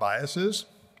lot of biases.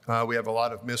 We have a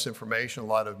lot of misinformation, a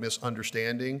lot of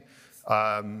misunderstanding.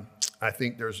 I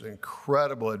think there's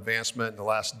incredible advancement in the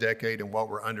last decade in what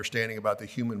we're understanding about the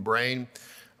human brain.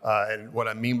 And what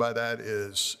I mean by that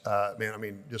is,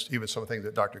 just even some of the things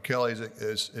that Dr. Kelly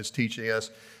is teaching us.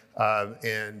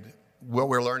 And what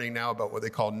we're learning now about what they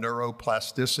call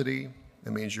neuroplasticity.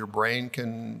 It means your brain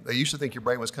they used to think your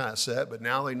brain was kind of set, but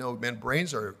now they know,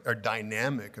 brains are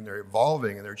dynamic and they're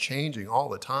evolving and they're changing all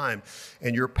the time.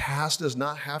 And your past does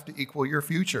not have to equal your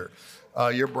future.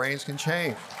 Your brains can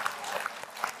change.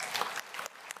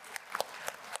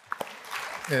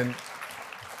 And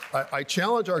I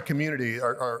challenge our community,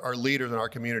 our leaders in our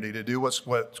community, to do what's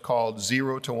called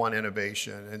 0 to 1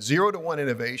 innovation. And 0 to 1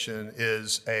 innovation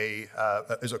is actually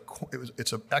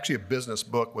a business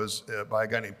book by a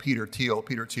guy named Peter Thiel.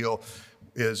 Peter Thiel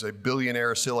is a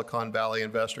billionaire Silicon Valley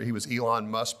investor. He was Elon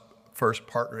Musk's first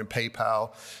partner in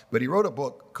PayPal, but he wrote a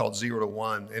book called 0 to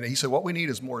 1. And he said, what we need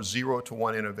is more 0 to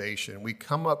 1 innovation. We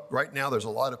come up right now, there's a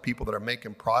lot of people that are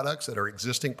making products that are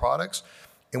existing products.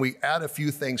 And we add a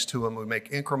few things to them. We make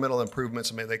incremental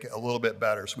improvements and make it a little bit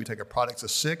better. So we take a product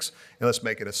that's a 6 and let's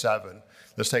make it a 7.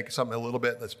 Let's take something a little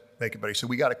bit, let's make it better. So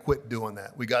we got to quit doing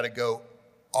that. We got to go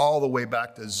all the way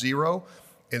back to 0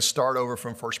 and start over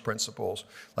from first principles.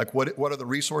 Like what are the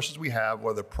resources we have?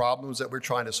 What are the problems that we're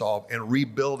trying to solve, and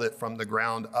rebuild it from the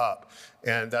ground up?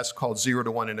 And that's called 0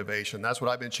 to 1 innovation. That's what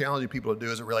I've been challenging people to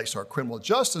do as it relates to our criminal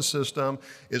justice system,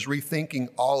 is rethinking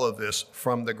all of this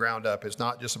from the ground up. It's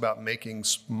not just about making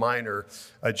minor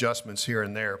adjustments here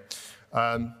and there.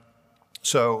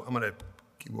 So I'm going to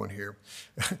keep going here.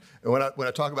 When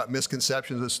I talk about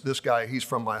misconceptions, this guy, he's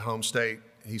from my home state.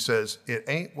 He says, it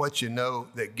ain't what you know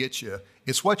that gets you.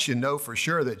 It's what you know for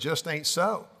sure that just ain't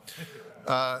so.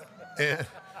 And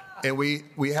we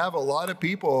have a lot of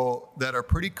people that are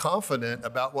pretty confident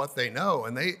about what they know,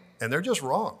 and they're just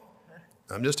wrong.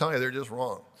 I'm just telling you, they're just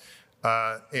wrong.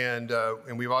 And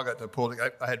we've all got to pull.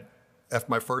 I had, after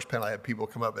my first panel, I had people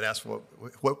come up and ask, well,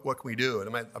 what can we do?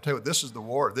 And I'll tell you what, this is the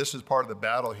war. This is part of the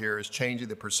battle here, is changing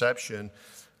the perception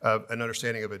of an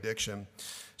understanding of addiction.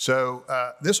 So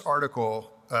this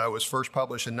article was first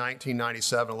published in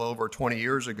 1997, a little over 20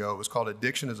 years ago. It was called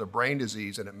Addiction is a Brain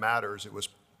Disease and It Matters. It was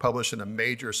published in a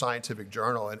major scientific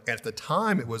journal. And at the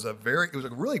time, it was a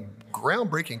really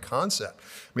groundbreaking concept.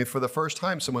 I mean, for the first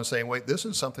time, someone's saying, wait, this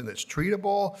is something that's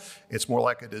treatable. It's more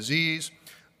like a disease.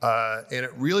 And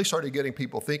it really started getting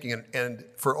people thinking. And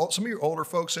for some of you older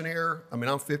folks in here, I mean,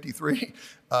 I'm 53,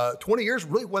 20 years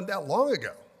really wasn't that long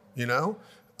ago,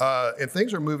 and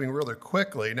things are moving really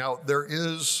quickly. Now,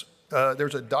 there's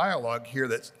a dialogue here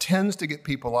that tends to get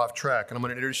people off track. And I'm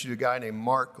going to introduce you to a guy named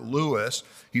Mark Lewis.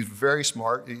 He's very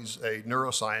smart. He's a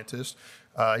neuroscientist.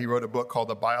 He wrote a book called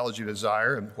The Biology of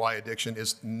Desire and Why Addiction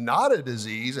is Not a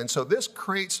Disease. And so this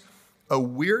creates a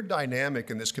weird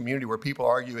dynamic in this community where people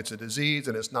argue it's a disease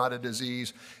and it's not a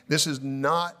disease. This is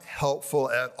not helpful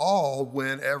at all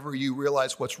whenever you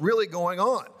realize what's really going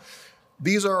on.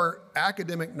 These are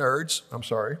academic nerds,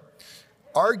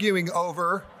 arguing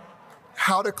over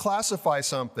how to classify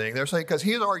something. They're saying, because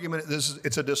his argument is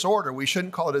it's a disorder. We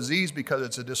shouldn't call it a disease because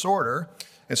it's a disorder.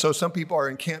 And so some people are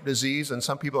in camp disease and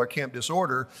some people are camp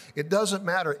disorder. It doesn't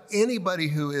matter. Anybody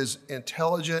who is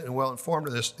intelligent and well-informed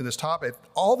in this topic,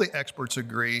 all the experts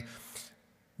agree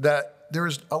that there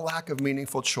is a lack of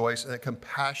meaningful choice and that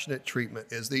compassionate treatment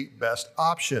is the best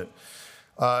option.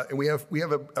 And we have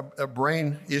a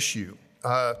brain issue.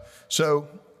 So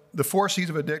the 4 C's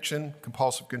of addiction: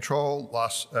 compulsive control,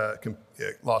 loss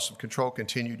of control,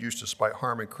 continued use despite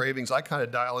harm, and cravings. I kind of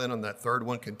dial in on that third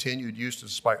one, continued use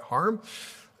despite harm.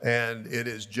 And it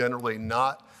is generally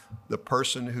not the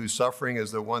person who's suffering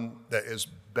is the one that is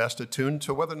best attuned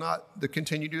to whether or not the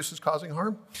continued use is causing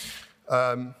harm.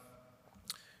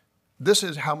 This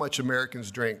is how much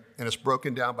Americans drink, and it's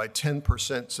broken down by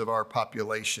 10% of our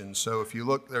population. So if you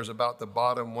look, there's about the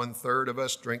bottom 1/3 of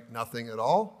us drink nothing at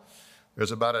all.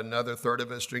 There's about another 1/3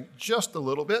 of us drink just a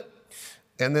little bit.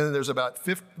 And then there's about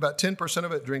 10%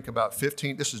 of it drink about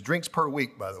 15, this is drinks per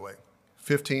week, by the way,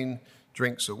 15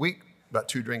 drinks a week, about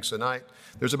 2 drinks a night.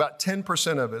 There's about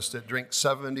 10% of us that drink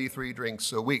 73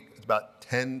 drinks a week. It's about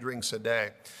 10 drinks a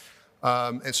day.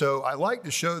 And so I like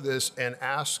to show this and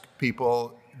ask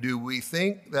people, do we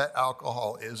think that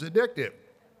alcohol is addictive?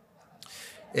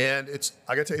 And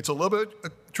I gotta tell you, it's a little bit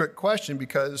a trick question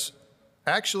because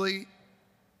actually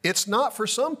it's not for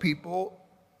some people,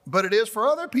 but it is for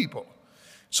other people.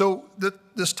 So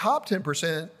this top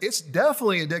 10%, it's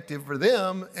definitely addictive for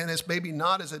them, and it's maybe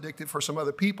not as addictive for some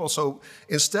other people. So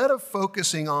instead of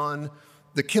focusing on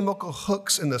the chemical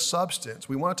hooks in the substance,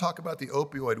 we want to talk about the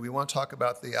opioid, we want to talk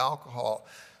about the alcohol.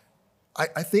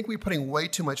 I think we're putting way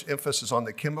too much emphasis on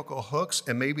the chemical hooks,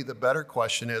 and maybe the better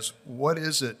question is, what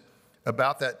is it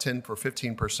about that 10 or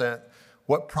 15%?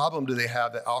 What problem do they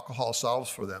have that alcohol solves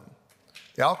for them?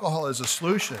 The alcohol is a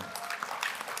solution.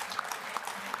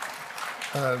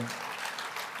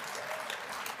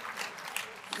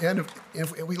 And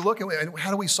if we look at how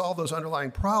do we solve those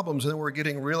underlying problems, and then we're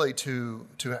getting really to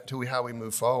how we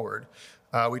move forward.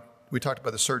 We talked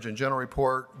about the Surgeon General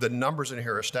report. The numbers in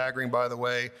here are staggering, by the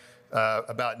way.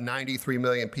 About 93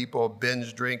 million people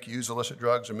binge drink, use illicit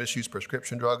drugs, or misuse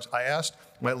prescription drugs. I asked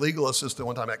my legal assistant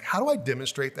one time, like, how do I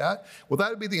demonstrate that? Well, that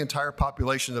would be the entire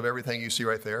population of everything you see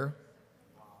right there.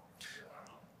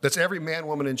 That's every man,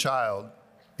 woman, and child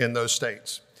in those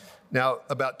states. Now,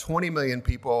 about 20 million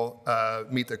people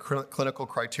meet the clinical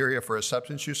criteria for a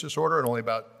substance use disorder, and only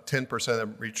about 10% of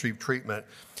them retrieve treatment.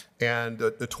 And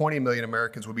the 20 million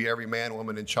Americans would be every man,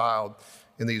 woman, and child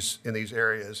in these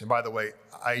areas. And by the way,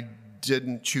 I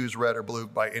didn't choose red or blue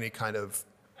by any kind of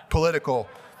political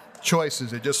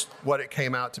choices. It's just what it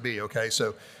came out to be, okay?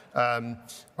 So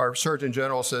our Surgeon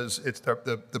General says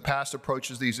the past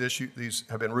approaches these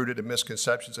have been rooted in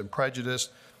misconceptions and prejudice,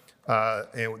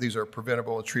 and these are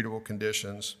preventable and treatable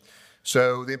conditions.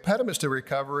 So the impediments to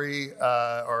recovery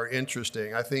are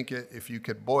interesting. I think if you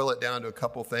could boil it down to a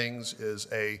couple things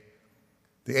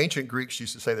the ancient Greeks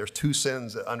used to say there's 2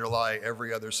 sins that underlie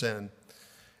every other sin.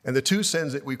 And the 2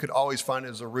 sins that we could always find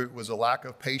as a root was a lack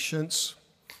of patience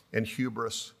and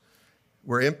hubris.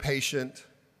 We're impatient.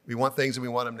 We want things and we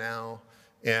want them now.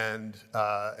 And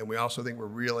we also think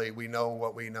we know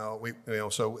what we know.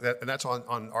 And that's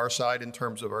on our side in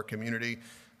terms of our community.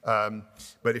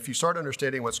 But if you start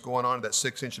understanding what's going on at that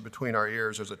 6 inches between our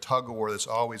ears, there's a tug of war that's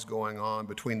always going on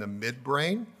between the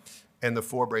midbrain and the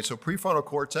forebrain. So prefrontal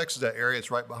cortex is that area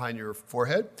that's right behind your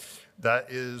forehead.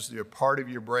 That is the part of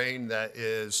your brain that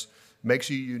makes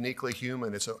you uniquely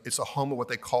human. It's a home of what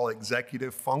they call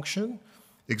executive function.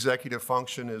 Executive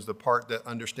function is the part that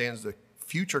understands the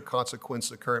future consequence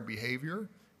of current behavior.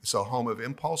 It's a home of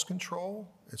impulse control.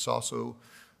 It's also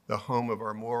the home of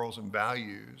our morals and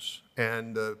values.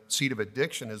 And the seat of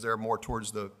addiction is there more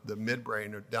towards the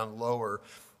midbrain or down lower.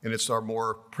 And it's our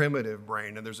more primitive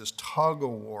brain, and there's this tug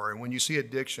of war. And when you see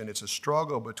addiction, it's a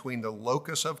struggle between the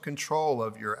locus of control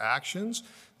of your actions.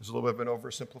 There's a little bit of an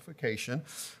oversimplification,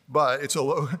 but it's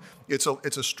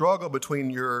a struggle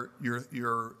between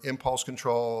your impulse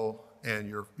control and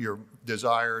your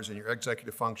desires and your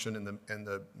executive function and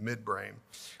the midbrain.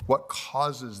 What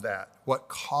causes that? What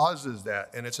causes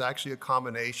that? And it's actually a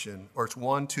combination, or it's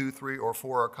 1, 2, 3, or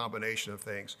 4, a combination of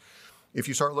ththings. If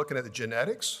you start looking at the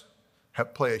genetics,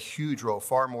 play a huge role,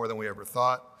 far more than we ever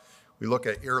thought. We look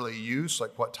at early use,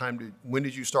 like when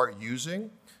did you start using?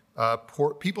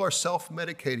 People are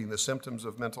self-medicating the symptoms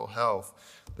of mental health.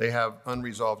 They have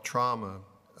unresolved trauma.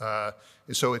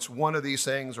 And so it's one of these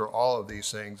things or all of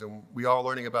these things. And we are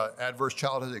learning about adverse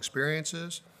childhood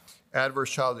experiences.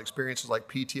 Adverse childhood experiences like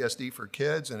PTSD for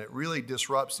kids, and it really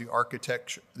disrupts the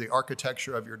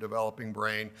architecture of your developing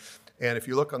brain. And if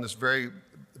you look on this very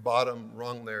bottom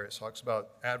rung there, it talks about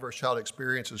adverse child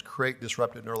experiences create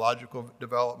disrupted neurological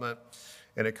development,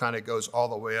 and it kind of goes all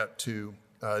the way up to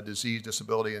disease,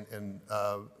 disability, and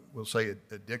we'll say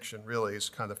addiction really is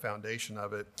kind of the foundation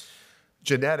of it.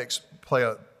 Genetics play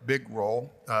a big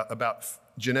role.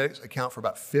 Genetics account for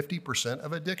about 50%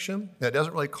 of addiction. That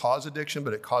doesn't really cause addiction,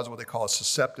 but it causes what they call a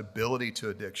susceptibility to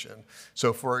addiction.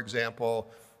 So for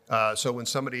example, so when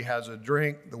somebody has a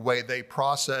drink, the way they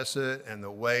process it and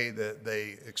the way that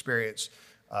they experience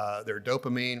their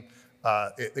dopamine,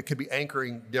 it could be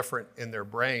anchoring different in their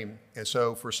brain. And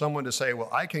so for someone to say, well,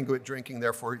 I can quit drinking,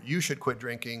 therefore you should quit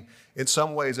drinking, in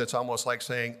some ways it's almost like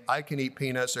saying, I can eat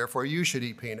peanuts, therefore you should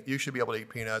eat peanuts. You should be able to eat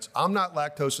peanuts. I'm not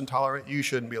lactose intolerant, you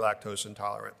shouldn't be lactose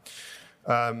intolerant.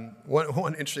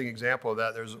 One interesting example of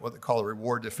that, there's what they call a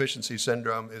reward deficiency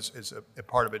syndrome is a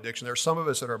part of addiction. There are some of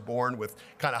us that are born with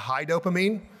kind of high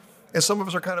dopamine, and some of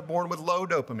us are kind of born with low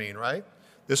dopamine, right?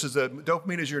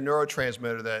 Dopamine is your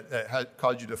neurotransmitter that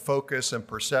causes you to focus and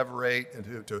perseverate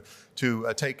and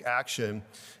to take action.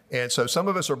 And so some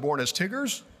of us are born as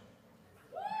Tiggers.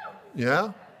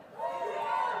 Yeah.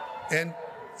 And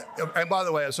by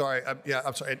the way, I'm sorry.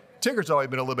 I'm sorry. Tigger's always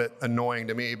been a little bit annoying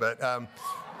to me, but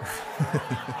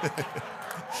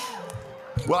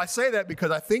well, I say that because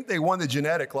I think they won the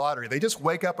genetic lottery. They just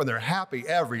wake up and they're happy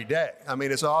every day. I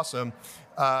mean, it's awesome.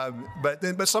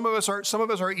 But some of us are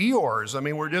Eeyores. I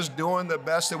mean, we're just doing the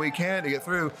best that we can to get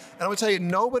through. And I would tell you,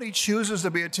 nobody chooses to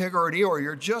be a Tigger or an Eeyore.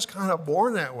 You're just kind of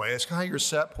born that way. It's kind of your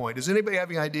set point. Does anybody have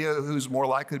any idea who's more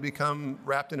likely to become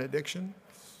wrapped in addiction?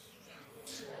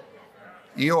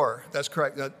 Eeyore, that's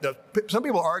correct. Some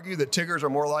people argue that Tiggers are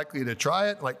more likely to try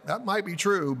it. Like, that might be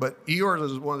true, but Eeyores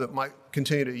is one that might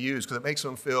continue to use because it makes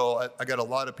them feel, I got a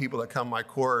lot of people that come to my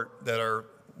court that are,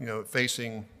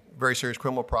 facing very serious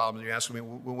criminal problems. You ask me,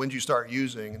 well, when did you start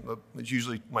using? It's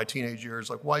usually my teenage years.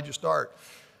 Like, why'd you start?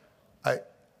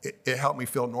 It helped me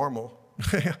feel normal.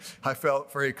 I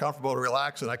felt very comfortable to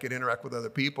relax, and I could interact with other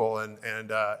people. And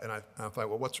I thought,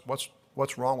 well,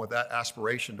 what's wrong with that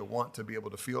aspiration to want to be able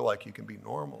to feel like you can be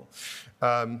normal?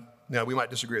 Now, we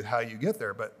might disagree with how you get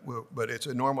there, but it's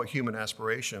a normal human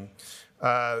aspiration.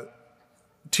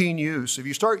 Teen use, if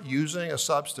you start using a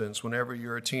substance whenever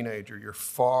you're a teenager, you're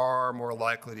far more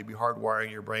likely to be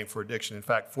hardwiring your brain for addiction. In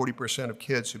fact, 40% of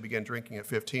kids who begin drinking at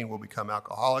 15 will become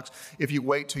alcoholics. If you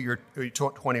wait till you're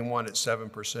 21, it's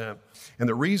 7%. And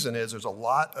the reason is there's a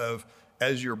lot of,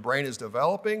 as your brain is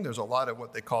developing, there's a lot of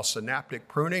what they call synaptic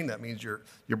pruning. That means your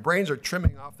brains are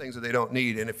trimming off things that they don't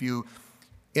need. And if you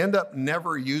end up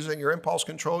never using your impulse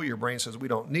control, your brain says, we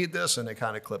don't need this, and it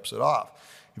kind of clips it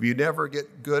off. If you never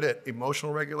get good at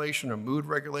emotional regulation or mood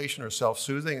regulation or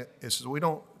self-soothing, it says, we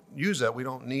don't use that, we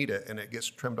don't need it, and it gets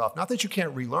trimmed off. Not that you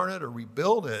can't relearn it or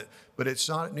rebuild it, but it's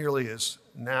not nearly as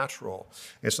natural.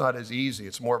 It's not as easy.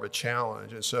 It's more of a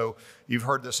challenge. And so you've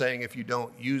heard the saying, if you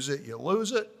don't use it, you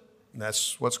lose it. And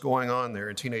that's what's going on there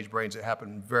in teenage brains. It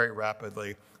happens very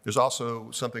rapidly. There's also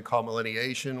something called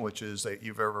millenniation, which is that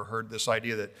you've ever heard this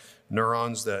idea that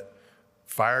neurons that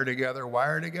fire together,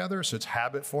 wire together. So it's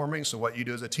habit forming. So what you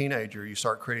do as a teenager, you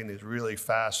start creating these really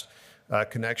fast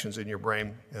connections in your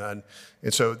brain. And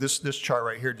so this chart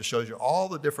right here just shows you all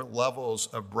the different levels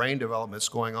of brain developments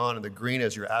going on. And the green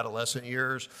is your adolescent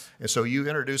years. And so you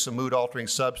introduce a mood altering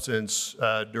substance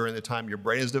during the time your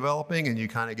brain is developing, and you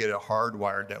kind of get it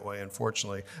hardwired that way,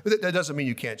 unfortunately. But that doesn't mean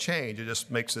you can't change. It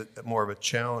just makes it more of a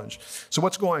challenge. So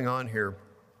what's going on here?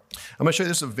 I'm gonna show you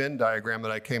this is a Venn diagram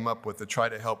that I came up with to try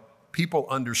to help people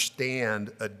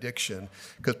understand addiction,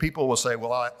 because people will say,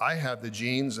 well, I have the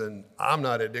genes and I'm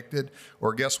not addicted,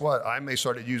 or guess what, I may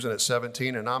started using at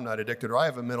 17 and I'm not addicted, or I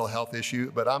have a mental health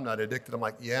issue, but I'm not addicted. I'm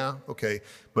like, yeah, okay,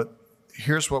 but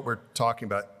here's what we're talking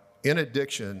about. In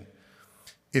addiction,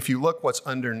 if you look what's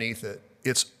underneath it,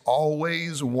 it's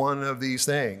always one of these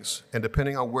things. And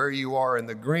depending on where you are in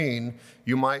the green,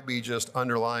 you might be just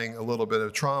underlying a little bit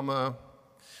of trauma.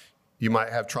 You might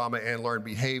have trauma and learned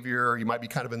behavior. You might be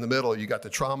kind of in the middle. You got the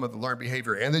trauma, the learned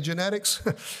behavior, and the genetics.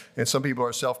 And some people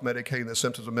are self-medicating the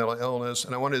symptoms of mental illness.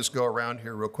 And I want to just go around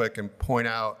here real quick and point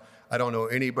out, I don't know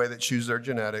anybody that chooses their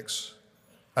genetics.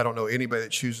 I don't know anybody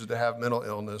that chooses to have mental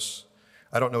illness.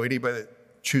 I don't know anybody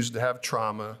that chooses to have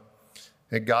trauma.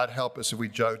 And God help us if we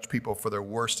judge people for their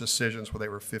worst decisions when they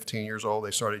were 15 years old.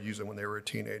 They started using when they were a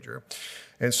teenager.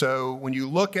 And so when you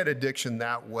look at addiction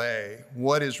that way,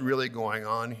 what is really going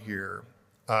on here?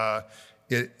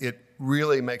 It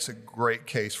really makes a great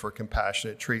case for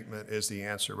compassionate treatment is the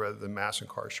answer rather than mass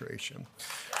incarceration.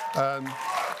 Yeah.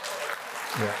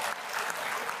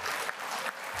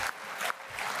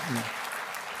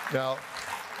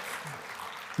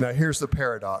 Now here's the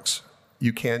paradox.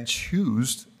 You can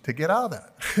choose to get out of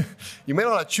that. you may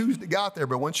not choose to get there,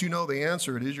 but once you know the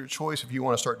answer, it is your choice if you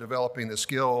want to start developing the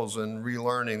skills and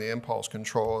relearning the impulse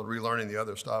control and relearning the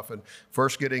other stuff. And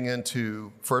first getting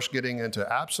into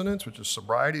abstinence, which is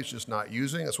sobriety, is just not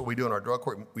using. That's what we do in our drug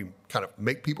court. We kind of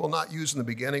make people not use in the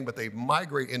beginning, but they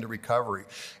migrate into recovery.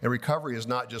 And recovery is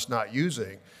not just not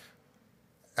using.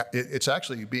 It's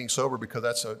actually being sober because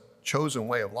that's a chosen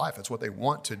way of life. It's what they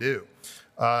want to do.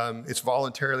 It's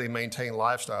voluntarily maintained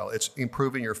lifestyle. It's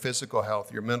improving your physical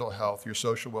health, your mental health, your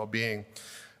social well-being.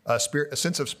 A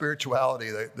sense of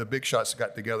spirituality. The big shots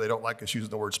got together. They don't like us using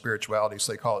the word spirituality,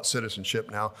 so they call it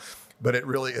citizenship now. But it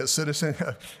really is citizen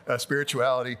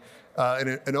spirituality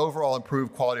and an overall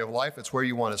improved quality of life. It's where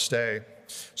you want to stay.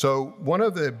 So one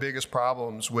of the biggest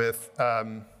problems with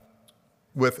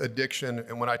addiction,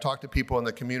 and when I talk to people in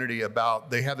the community about,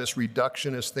 they have this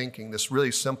reductionist thinking, this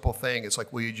really simple thing. It's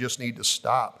like, well, you just need to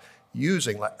stop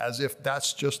using, like, as if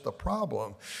that's just the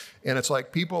problem. And it's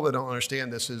like, people that don't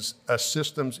understand this is a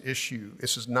systems issue.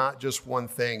 This is not just one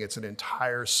thing, it's an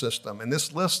entire system. And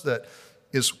this list that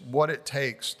is what it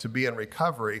takes to be in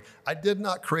recovery, I did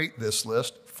not create this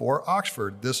list for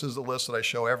Oxford. This is the list that I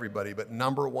show everybody, but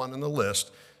number one on the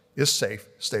list is safe,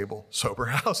 stable, sober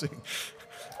housing.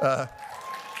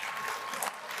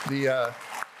 It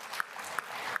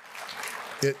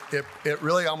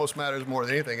really almost matters more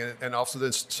than anything. And also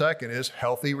the second is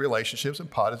healthy relationships and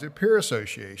positive peer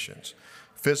associations.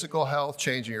 Physical health,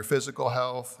 changing your physical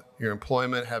health, your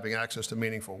employment, having access to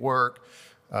meaningful work,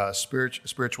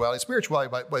 spirituality.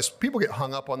 Spirituality, but people get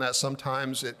hung up on that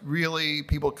sometimes.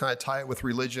 People kind of tie it with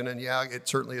religion, and yeah, it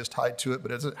certainly is tied to it,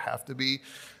 but it doesn't have to be.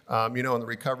 In the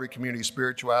recovery community,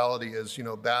 spirituality is,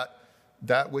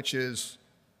 that which is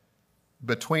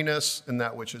between us and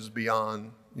that which is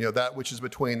beyond, that which is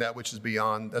between, that which is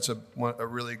beyond. That's a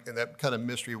really, that kind of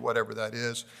mystery, whatever that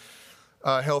is.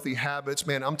 Healthy habits,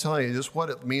 man, I'm telling you, just what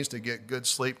it means to get good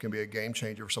sleep can be a game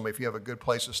changer for somebody. If you have a good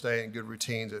place to stay and good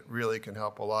routines, it really can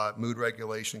help a lot. Mood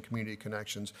regulation, community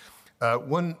connections.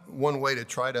 One way to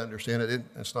try to understand it,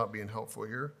 it's not being helpful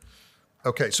here.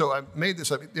 Okay, so I made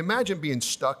this up. Imagine being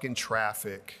stuck in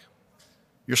traffic.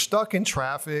 You're stuck in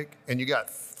traffic and you got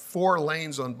 4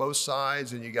 lanes on both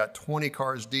sides and you got 20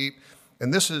 cars deep.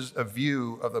 And this is a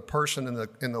view of the person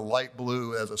in the light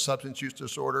blue as a substance use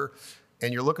disorder.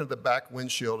 And you're looking at the back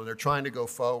windshield and they're trying to go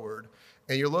forward.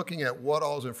 And you're looking at what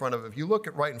all's in front of them. If you look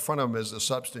at right in front of them is the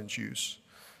substance use.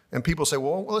 And people say,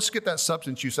 well, let's get that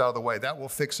substance use out of the way. That will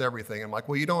fix everything. I'm like,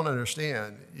 well, you don't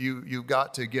understand. You've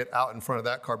got to get out in front of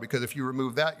that car, because if you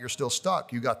remove that, you're still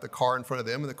stuck. You got the car in front of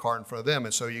them and the car in front of them.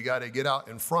 And so you got to get out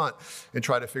in front and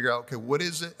try to figure out, okay, what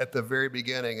is it at the very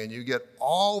beginning? And you get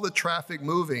all the traffic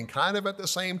moving kind of at the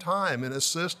same time in a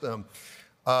system.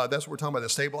 That's what we're talking about, the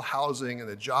stable housing and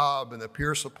the job and the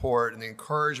peer support and the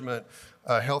encouragement,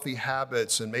 healthy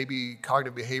habits, and maybe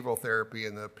cognitive behavioral therapy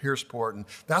and the peer support. And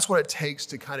that's what it takes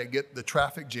to kind of get the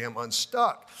traffic jam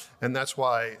unstuck. And that's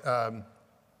why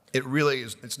it really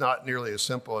is, it's not nearly as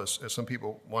simple as some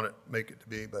people want to make it to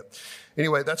be. But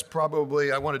anyway, that's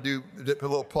probably, I want to do a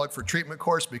little plug for treatment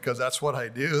course, because that's what I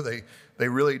do. They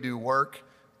really do work.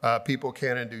 People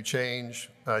can and do change.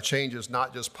 Change is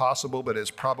not just possible, but it's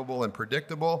probable and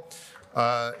predictable.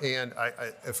 And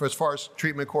as far as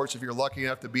treatment courts, if you're lucky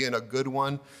enough to be in a good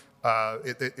one,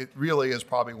 it really is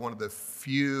probably one of the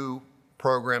few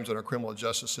programs in our criminal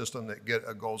justice system that get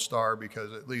a gold star,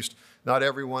 because at least not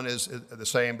everyone is the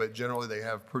same, but generally they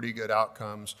have pretty good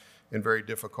outcomes in very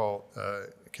difficult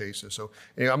cases. So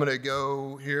anyway, I'm going to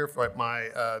go here for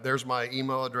there's my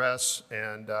email address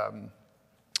and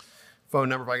phone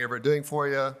number. If I can ever do anything for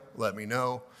you, let me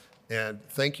know. And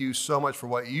thank you so much for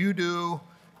what you do.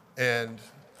 And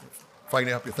if I can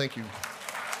help you, thank you.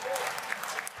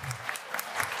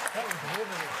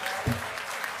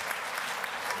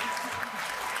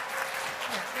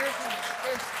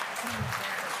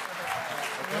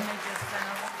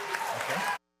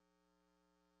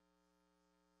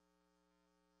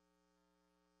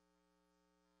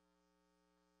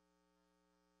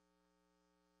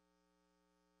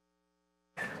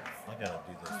 I gotta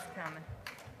do this. He's coming.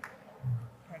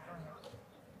 Okay, go ahead.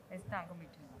 It's not gonna be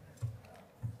too long.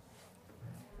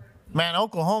 Man,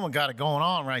 Oklahoma got it going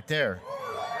on right there.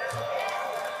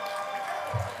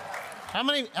 How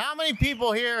many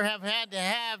people here have had to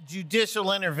have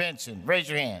judicial intervention? Raise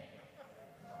your hand.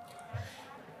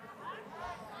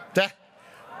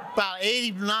 About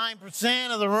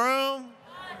 89% of the room.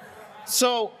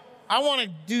 So I want to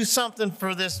do something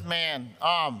for this man,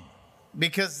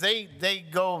 because they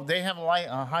have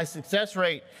a high success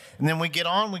rate, and then we get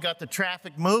on, we got the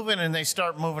traffic moving, and they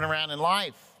start moving around in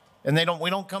life, and we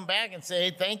don't come back and say,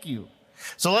 hey, thank you.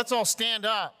 So let's all stand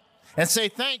up. and say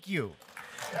thank you.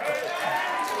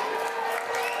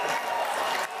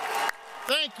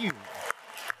 Thank you.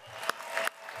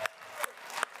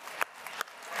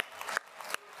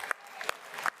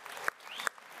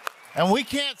 And we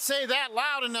can't say that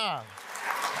loud enough.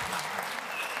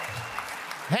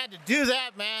 Had to do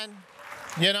that, man,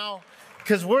 you know,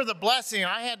 because we're the blessing.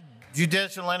 I had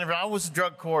judicial interview. I was a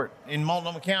drug court in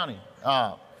Multnomah County.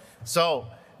 So,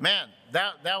 man,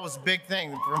 that was a big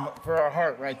thing for our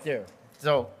heart right there.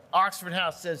 So Oxford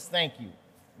House says thank you,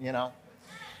 you know.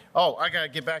 Oh, I got to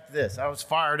get back to this. I was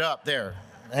fired up there.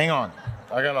 Hang on.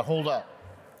 I got to hold up.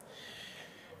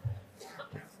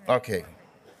 Okay.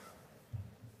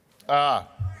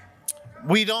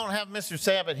 We don't have Mr.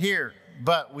 Sabat here,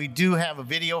 but we do have a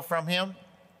video from him.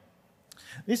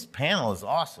 This panel is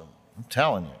awesome, I'm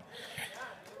telling you.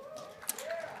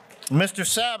 Mr.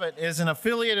 Sabat is an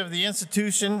affiliate of the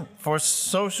Institution for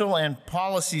Social and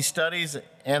Policy Studies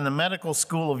and the Medical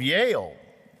School of Yale.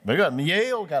 We got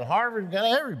Yale, got Harvard,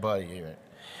 got everybody here.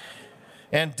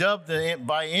 And dubbed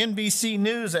by NBC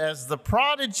News as the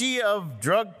prodigy of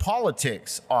drug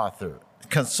politics author,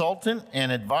 consultant,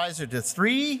 and advisor to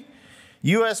 3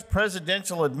 U.S.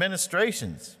 presidential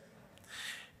administrations.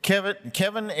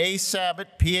 Kevin A.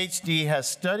 Sabat, PhD, has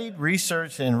studied,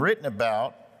 researched, written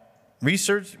about,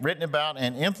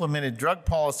 and implemented drug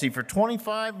policy for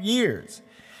 25 years.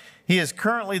 He is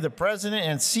currently the president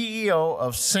and CEO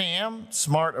of SAM,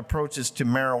 Smart Approaches to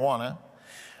Marijuana.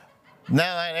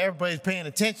 Now that everybody's paying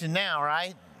attention now,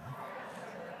 right?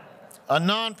 A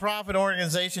nonprofit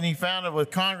organization he founded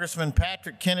with Congressman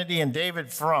Patrick Kennedy and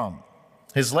David Frum.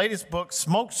 His latest book,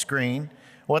 Smokescreen: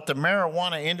 What the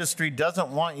Marijuana Industry Doesn't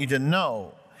Want You to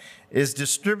Know, is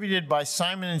distributed by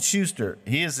Simon & Schuster.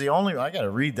 He is the only, I got to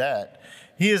read that.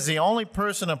 He is the only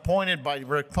person appointed by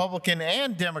Republican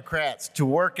and Democrats to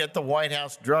work at the White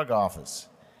House Drug Office.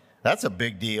 That's a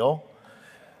big deal.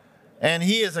 And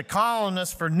he is a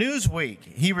columnist for Newsweek.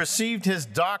 He received his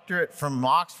doctorate from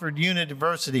Oxford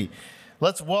University.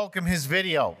 Let's welcome his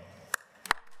video.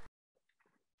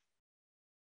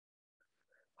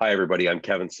 Hi, everybody. I'm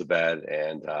Kevin Sabat,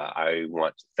 and I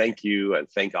want to thank you and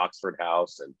thank Oxford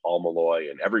House and Paul Malloy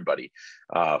and everybody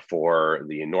for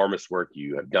the enormous work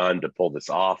you have done to pull this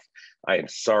off. I am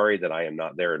sorry that I am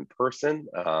not there in person.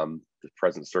 The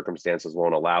present circumstances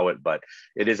won't allow it, but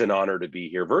it is an honor to be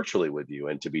here virtually with you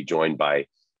and to be joined by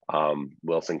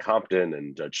Wilson Compton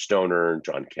and Judge Stoner and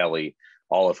John Kelly,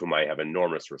 all of whom I have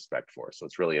enormous respect for. So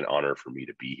it's really an honor for me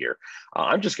to be here.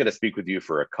 I'm just going to speak with you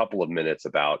for a couple of minutes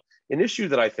about an issue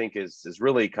that I think is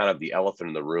really kind of the elephant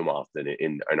in the room often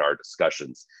in our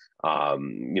discussions.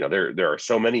 You know, there are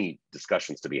so many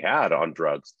discussions to be had on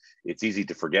drugs. It's easy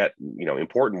to forget, you know,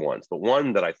 important ones. But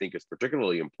one that I think is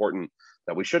particularly important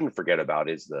that we shouldn't forget about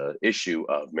is the issue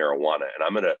of marijuana. And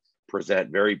I'm going to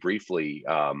present very briefly,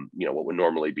 you know, what would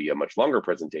normally be a much longer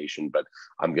presentation, but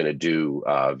I'm going to do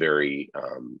very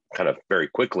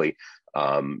quickly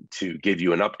to give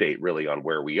you an update really on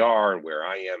where we are and where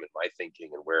I am in my thinking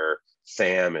and where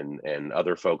Sam and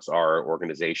other folks are,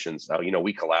 organizations. You know,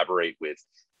 we collaborate with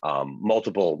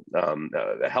multiple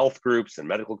health groups and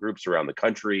medical groups around the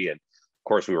country. And of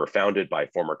course, we were founded by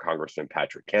former Congressman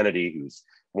Patrick Kennedy, who's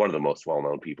one of the most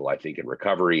well-known people, I think, in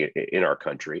recovery in our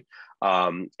country.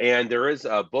 And there is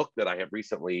a book that I have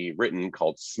recently written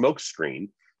called Smokescreen: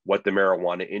 What the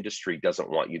Marijuana Industry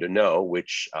Doesn't Want You to Know,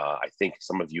 which I think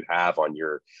some of you have on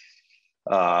your,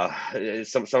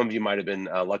 some of you might have been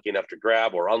lucky enough to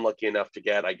grab or unlucky enough to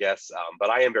get, I guess. But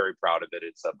I am very proud of it.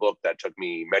 It's a book that took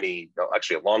me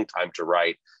actually a long time to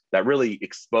write, that really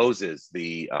exposes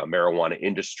the marijuana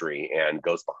industry and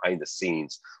goes behind the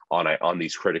scenes on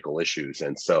these critical issues.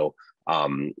 And so,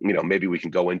 you know, maybe we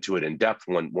can go into it in depth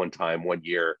one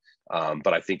year,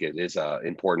 but I think it is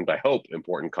important, I hope,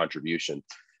 important contribution.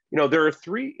 You know, there are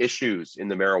 3 issues in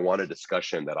the marijuana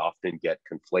discussion that often get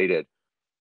conflated.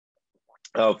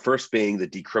 First being the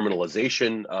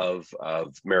decriminalization of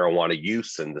marijuana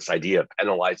use and this idea of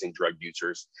penalizing drug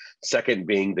users. Second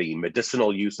being the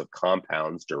medicinal use of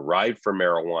compounds derived from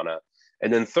marijuana.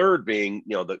 And then third being,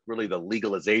 you know, really the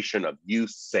legalization of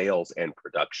use, sales, and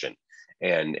production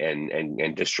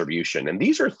and distribution. And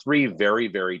these are 3 very,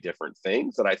 very different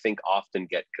things that I think often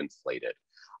get conflated.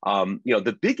 You know,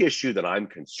 the big issue that I'm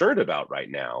concerned about right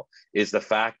now is the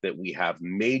fact that we have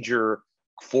major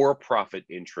for-profit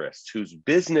interests whose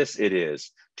business it is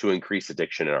to increase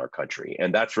addiction in our country.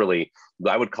 And that's really,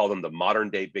 I would call them the modern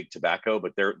day big tobacco,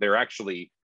 but they're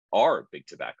actually are big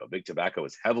tobacco. Big tobacco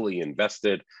is heavily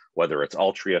invested, whether it's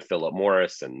Altria, Philip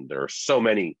Morris, and there are so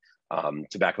many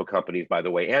tobacco companies, by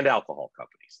the way, and alcohol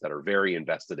companies that are very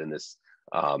invested in this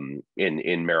in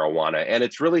marijuana. And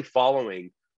it's really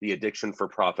following the addiction for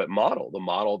profit model, the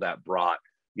model that brought,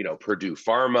 Purdue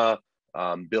Pharma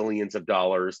billions of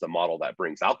dollars, the model that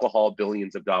brings alcohol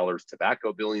billions of dollars,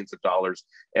 tobacco billions of dollars,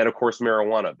 and of course,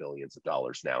 marijuana billions of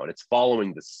dollars now. And it's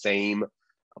following the same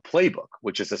playbook,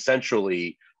 which is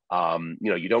essentially,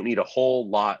 you don't need a whole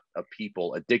lot of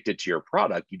people addicted to your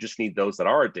product. You just need those that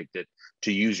are addicted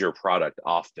to use your product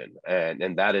often.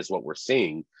 And that is what we're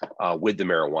seeing with the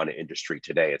marijuana industry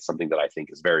today. It's something that I think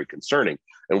is very concerning.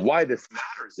 And why this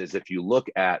matters is if you look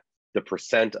at the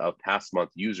percent of past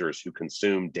month users who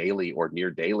consume daily or near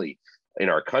daily in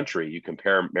our country, you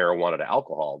compare marijuana to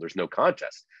alcohol, there's no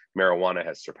contest. Marijuana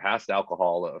has surpassed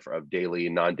alcohol of daily,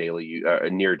 non-daily,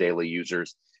 near daily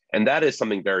users. And that is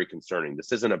something very concerning.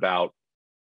 This isn't about,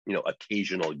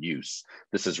 occasional use.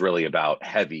 This is really about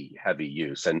heavy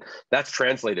use. And that's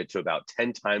translated to about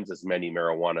 10 times as many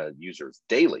marijuana users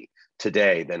daily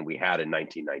today than we had in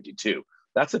 1992.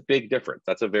 That's a big difference.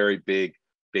 That's a very big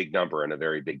number and a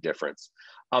very big difference.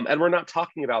 And we're not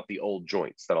talking about the old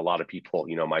joints that a lot of people,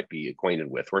 might be acquainted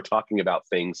with. We're talking about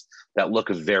things that look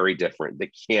very different: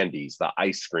 the candies, the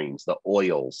ice creams, the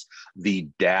oils, the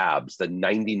dabs, the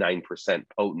 99%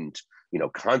 potent,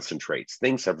 concentrates.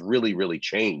 Things have really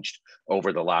changed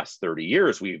over the last 30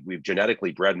 years. We've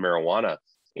genetically bred marijuana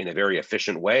in a very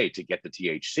efficient way to get the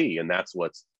THC, and that's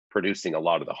what's producing a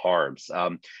lot of the harms.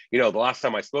 The last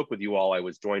time I spoke with you all, I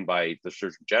was joined by the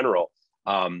Surgeon General.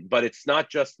 But it's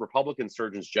not just Republican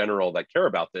surgeons general that care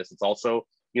about this. It's also,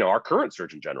 our current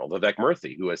Surgeon General, Vivek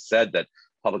Murthy, who has said that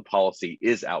public policy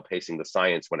is outpacing the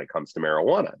science when it comes to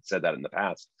marijuana. I've said that in the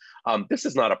past. This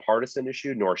is not a partisan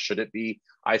issue, nor should it be.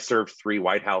 I served 3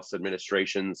 White House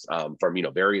administrations from,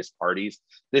 various parties.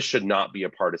 This should not be a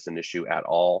partisan issue at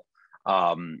all.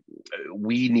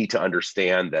 We need to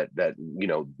understand that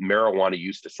marijuana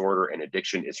use disorder and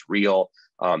addiction is real.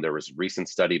 There was a recent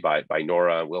study by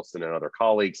Nora Wilson and other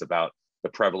colleagues about the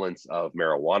prevalence of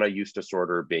marijuana use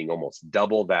disorder being almost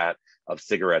double that of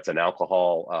cigarettes and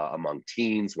alcohol among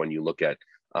teens when you look at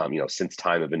since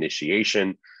time of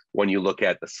initiation. When you look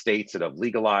at the states that have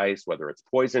legalized, whether it's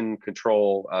poison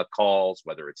control calls,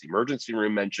 whether it's emergency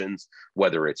room mentions,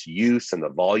 whether it's use and the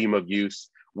volume of use,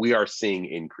 we are seeing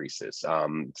increases.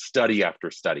 Study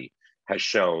after study has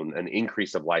shown an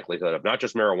increase of likelihood of not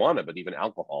just marijuana, but even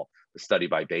alcohol, the study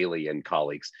by Bailey and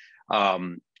colleagues.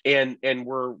 And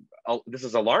this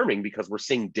is alarming because we're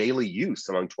seeing daily use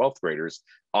among 12th graders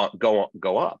go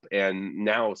up and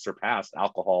now surpass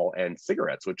alcohol and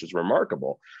cigarettes, which is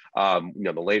remarkable.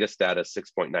 The latest data is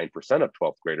 6.9% of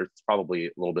 12th graders. It's probably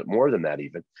a little bit more than that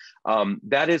even.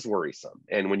 That is worrisome.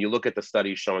 And when you look at the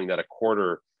studies showing that a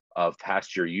quarter of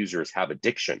past year users have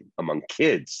addiction among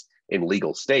kids in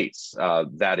legal states,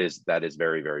 that is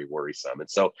very worrisome. And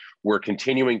so we're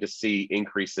continuing to see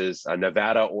increases.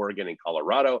 Nevada, Oregon, and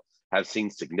Colorado have seen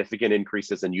significant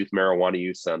increases in youth marijuana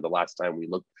use. The last time we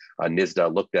looked,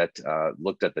 NISDA looked at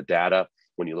the data.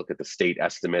 When you look at the state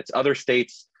estimates, other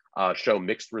states show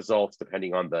mixed results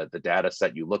depending on the data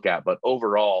set you look at. But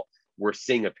overall, we're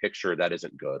seeing a picture that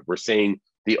isn't good. We're seeing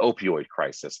the opioid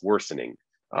crisis worsening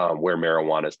where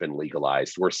marijuana has been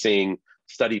legalized. We're seeing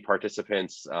study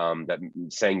participants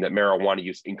saying that marijuana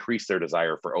use increased their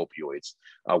desire for opioids.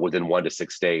 Within 1 to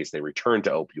 6 days, they return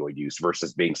to opioid use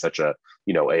versus being such a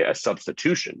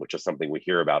substitution, which is something we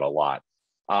hear about a lot.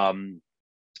 And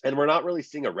we're not really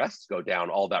seeing arrests go down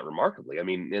all that remarkably. I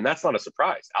mean, and that's not a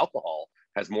surprise. Alcohol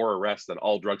has more arrests than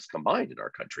all drugs combined in our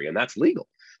country, and that's legal.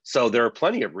 So there are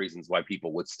plenty of reasons why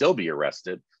people would still be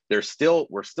arrested. We're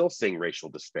still seeing racial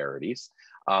disparities.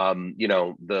 The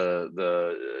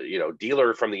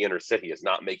dealer from the inner city is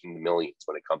not making the millions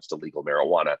when it comes to legal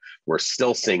marijuana. We're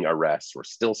still seeing arrests. We're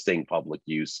still seeing public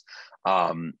use.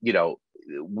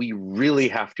 We really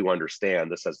have to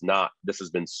understand this has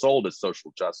been sold as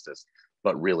social justice,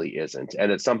 but really isn't.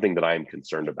 And it's something that I'm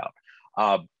concerned about.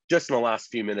 Just in the last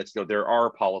few minutes, there are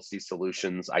policy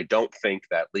solutions. I don't think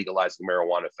that legalizing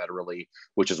marijuana federally,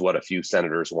 which is what a few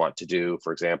senators want to do,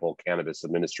 for example, Cannabis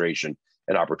Administration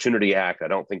and Opportunity Act, I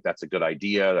don't think that's a good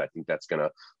idea. I think that's going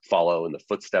to follow in the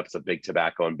footsteps of big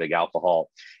tobacco and big alcohol.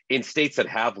 In states that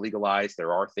have legalized,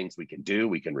 there are things we can do.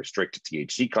 We can restrict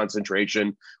THC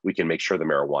concentration. We can make sure the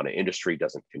marijuana industry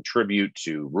doesn't contribute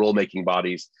to rulemaking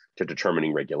bodies, to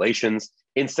determining regulations.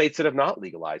 In states that have not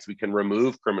legalized, we can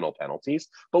remove criminal penalties,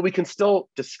 but we can still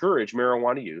discourage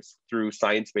marijuana use through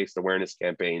science-based awareness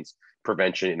campaigns,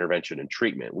 prevention, intervention, and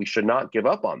treatment. We should not give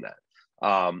up on that.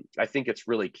 I think it's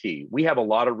really key. We have a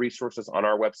lot of resources on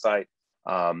our website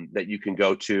that you can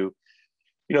go to.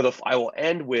 I will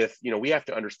end with, we have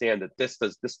to understand that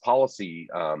this policy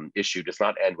issue does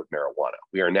not end with marijuana.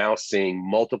 We are now seeing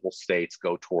multiple states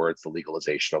go towards the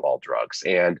legalization of all drugs.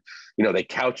 And, they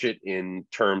couch it in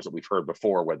terms that we've heard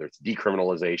before, whether it's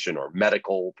decriminalization or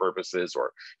medical purposes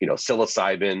or,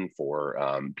 psilocybin for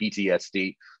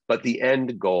PTSD. But the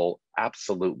end goal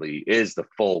absolutely is the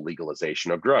full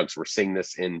legalization of drugs. We're seeing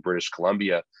this in British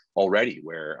Columbia already,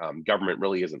 where government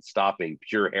really isn't stopping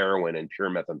pure heroin and pure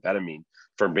methamphetamine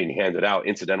from being handed out.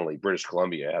 Incidentally, British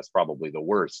Columbia has probably the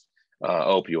worst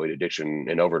opioid addiction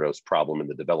and overdose problem in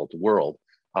the developed world.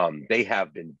 They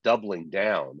have been doubling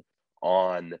down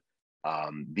on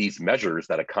these measures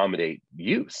that accommodate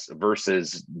use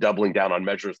versus doubling down on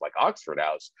measures like Oxford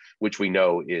House, which we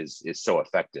know is so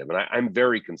effective. And I'm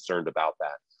very concerned about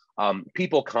that.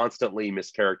 People constantly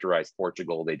mischaracterize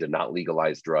Portugal. They did not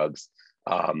legalize drugs.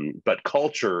 But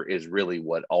culture is really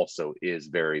what also is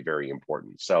very, very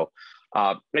important. So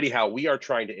anyhow, we are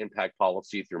trying to impact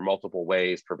policy through multiple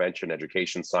ways: prevention,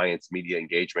 education, science, media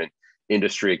engagement,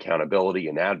 industry accountability,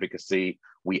 and advocacy.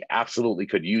 We absolutely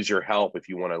could use your help. If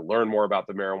you want to learn more about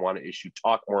the marijuana issue,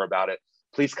 talk more about it,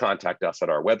 please contact us at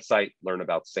our website,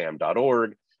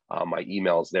 learnaboutsam.org. My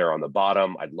email is there on the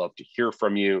bottom. I'd love to hear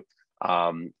from you.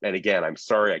 And again, I'm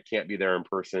sorry I can't be there in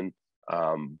person,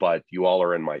 but you all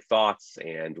are in my thoughts,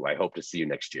 and I hope to see you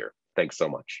next year. Thanks so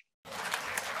much.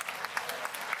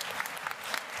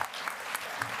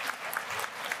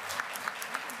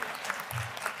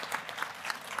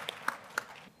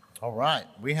 All right,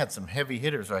 we had some heavy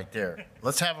hitters right there.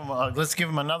 Let's have them. Let's give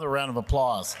them another round of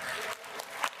applause.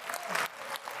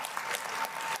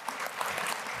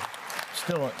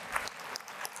 Still,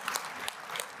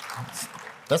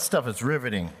 that stuff is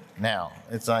riveting. Now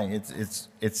it's like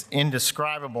it's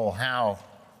indescribable how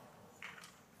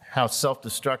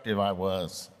self-destructive I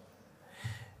was.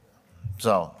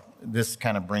 So this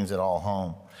kind of brings it all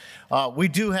home. We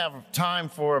do have time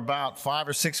for about 5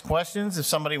 or 6 questions. If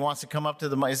somebody wants to come up to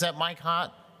the mic. Is that mic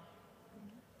hot?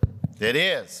 It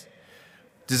is.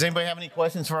 Does anybody have any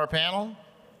questions for our panel?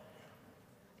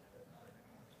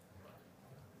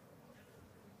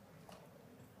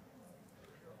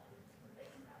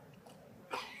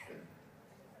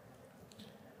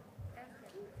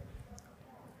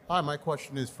 Hi, my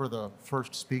question is for the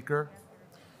first speaker.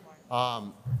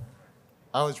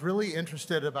 I was really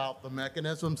interested about the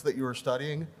mechanisms that you were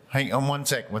studying. Hang on one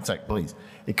sec, please.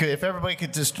 If everybody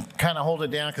could just kind of hold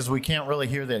it down, because we can't really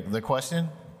hear the question.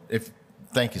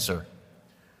 Thank you, sir.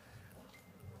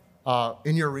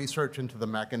 In your research into the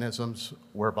mechanisms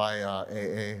whereby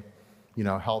AA,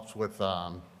 helps with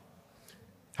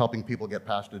helping people get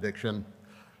past addiction,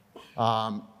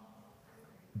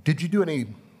 did you do any?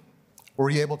 Were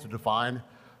you able to define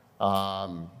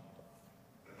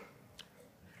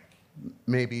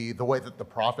maybe the way that the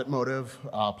profit motive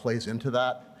plays into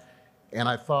that? And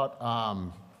I thought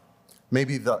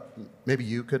maybe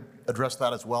you could address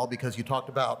that as well, because you talked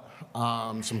about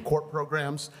some court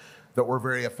programs that were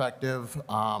very effective.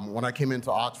 When I came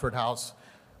into Oxford House,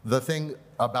 the thing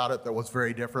about it that was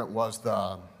very different was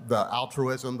the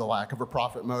altruism, the lack of a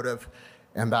profit motive,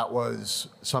 and that was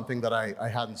something that I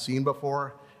hadn't seen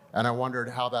before. And I wondered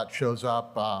how that shows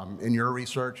up in your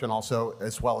research and also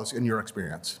as well as in your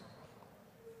experience.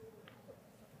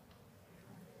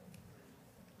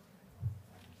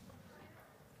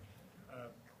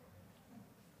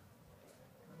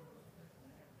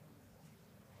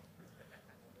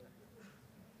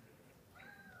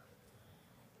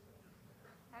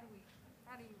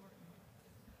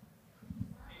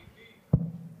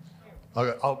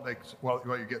 I'll make, while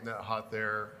you're getting that hot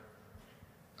there,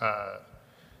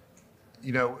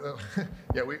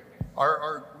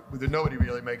 nobody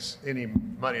really makes any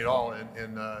money at all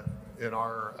in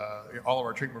our, all of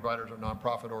our treatment providers are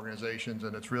nonprofit organizations,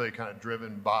 and it's really kind of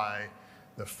driven by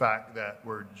the fact that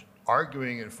we're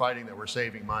arguing and fighting that we're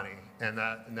saving money, and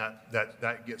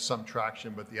that gets some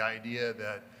traction. But the idea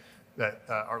that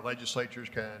our legislatures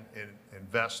can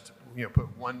invest,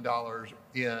 put $1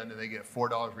 in and they get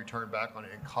 $4 returned back on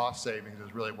it in cost savings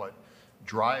is really what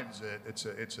drives it.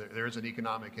 There is an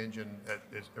economic engine that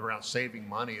is around saving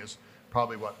money is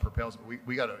probably what propels it.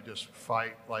 We got to just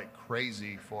fight like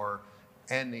crazy for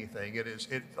anything.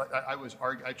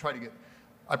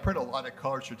 I print a lot of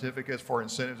color certificates for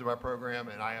incentives of our program,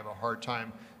 and I have a hard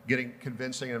time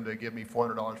convincing them to give me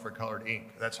 $400 for colored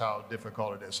ink. That's how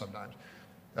difficult it is sometimes.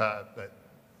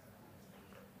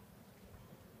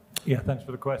 Yeah, thanks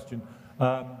for the question.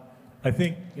 I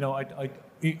think,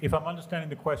 if I'm understanding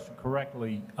the question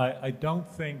correctly, I don't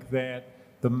think that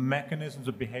the mechanisms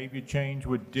of behavior change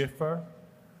would differ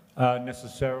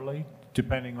necessarily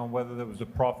depending on whether there was a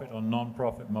profit or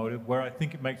non-profit motive. Where I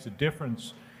think it makes a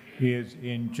difference is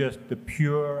in just the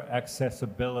pure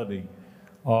accessibility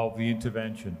of the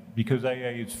intervention. Because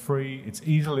AA is free, it's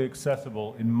easily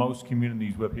accessible in most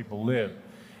communities where people live.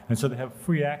 And so they have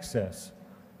free access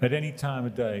at any time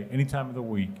of day, any time of the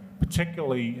week,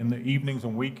 particularly in the evenings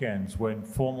and weekends when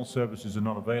formal services are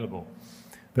not available.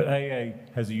 But AA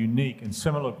has a unique, and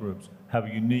similar groups have a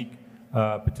unique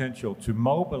potential to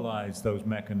mobilize those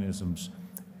mechanisms,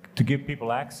 to give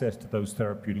people access to those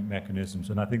therapeutic mechanisms.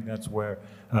 And I think that's where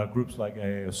groups like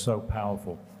AA are so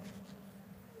powerful.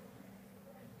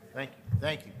 Thank you.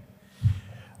 Thank you.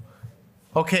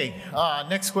 Okay,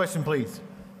 next question, please.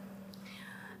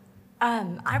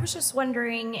 I was just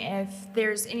wondering if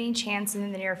there's any chance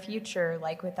in the near future,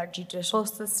 like with our judicial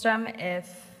system,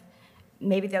 if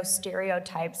maybe those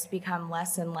stereotypes become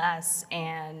less and less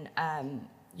and,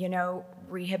 you know,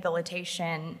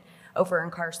 rehabilitation over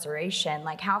incarceration,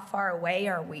 like how far away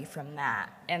are we from that?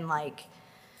 And like,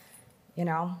 you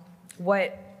know,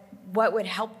 what would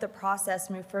help the process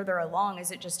move further along? Is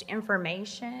it just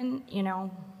information, you know?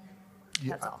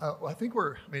 That's all. I think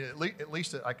I mean, at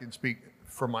least I can speak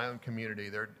for my own community.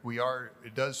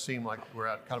 It does seem like we're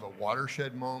at kind of a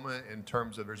watershed moment in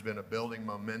terms of there's been a building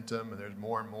momentum and there's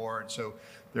more and more. And so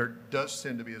there does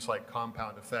tend to be this like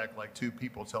compound effect, like 2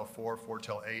 people tell 4, 4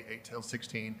 tell 8, 8 tell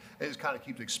 16. It just kind of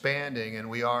keeps expanding, and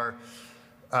we're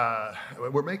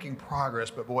making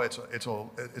progress, but boy,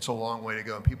 it's a long way to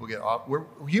go. And people get off.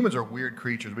 Humans are weird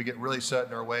creatures. We get really set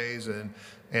in our ways, and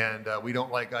we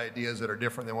don't like ideas that are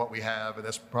different than what we have. And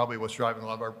that's probably what's driving a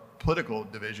lot of our political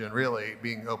division, really,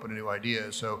 being open to new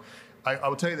ideas. So I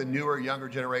will tell you, the newer, younger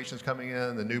generations coming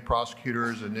in, the new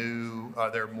prosecutors,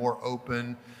 they're more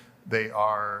open. They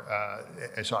are,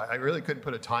 and so I really couldn't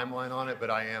put a timeline on it, but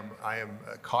I am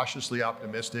cautiously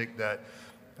optimistic that.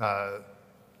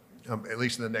 At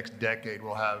least in the next decade,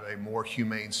 we'll have a more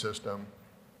humane system.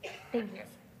 Thank you.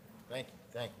 Thank you.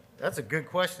 Thank you. That's a good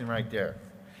question right there.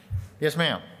 Yes,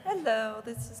 ma'am. Hello,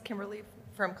 this is Kimberly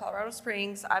from Colorado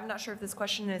Springs. I'm not sure if this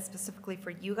question is specifically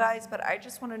for you guys, but I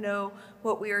just want to know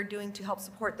what we are doing to help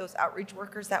support those outreach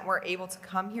workers that weren't able to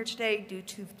come here today due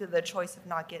to the choice of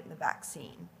not getting the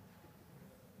vaccine.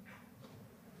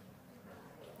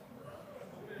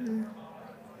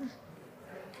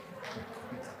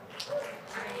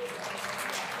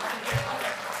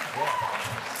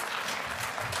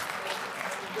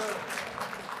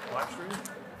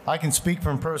 I can speak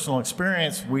from personal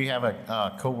experience. We have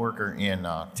a coworker in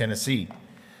Tennessee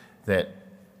that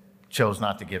chose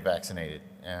not to get vaccinated,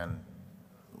 and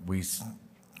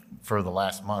for the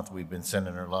last month, we've been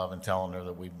sending her love and telling her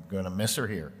that we're going to miss her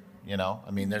here. You know,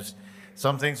 I mean, there's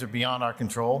some things are beyond our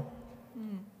control,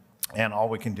 and all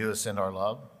we can do is send our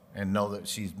love and know that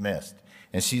she's missed,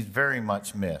 and she's very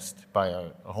much missed by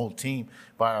our whole team,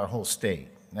 by our whole state,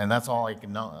 and that's all I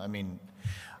can know. I mean,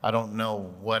 I don't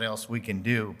know what else we can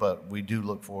do, but we do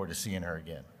look forward to seeing her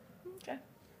again. Okay,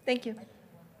 thank you.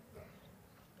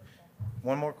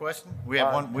 One more question? We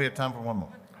have We have time for one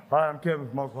more. Hi, I'm Kevin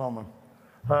from Oklahoma.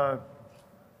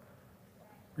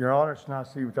 Your Honor, it's nice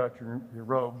to see you without your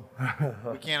robe.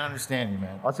 We can't understand you,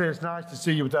 man. I say it's nice to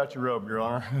see you without your robe, Your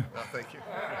Honor. Oh, thank you.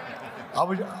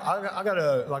 I got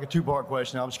a 2-part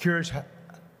question. I was curious,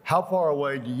 how far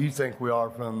away do you think we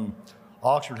are from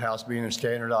Oxford House being a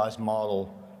standardized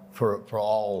model for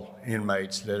all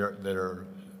inmates that are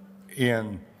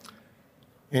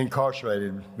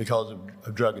incarcerated because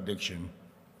of drug addiction?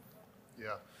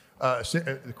 Yeah.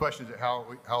 The question is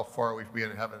how far are we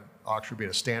from having Oxford being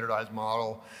a standardized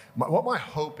model? What my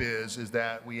hope is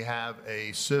that we have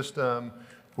a system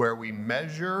where we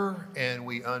measure and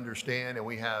we understand and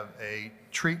we have a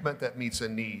treatment that meets a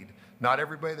need. Not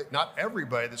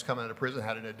everybody that's coming out of prison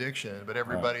had an addiction, but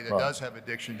everybody that does have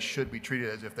addiction should be treated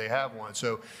as if they have one.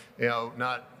 So, you know,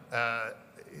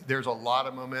 there's a lot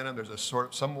of momentum. There's a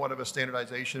somewhat of a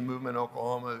standardization movement in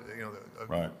Oklahoma, you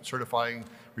know, certifying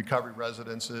recovery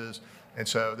residences. And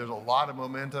so there's a lot of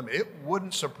momentum. It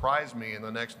wouldn't surprise me in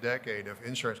the next decade if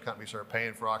insurance companies start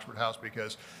paying for Oxford House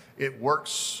because it works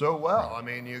so well. I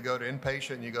mean, you go to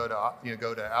inpatient, you go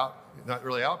to not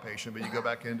really outpatient, but you go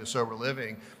back into sober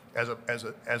living as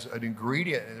an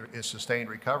ingredient in sustained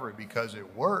recovery because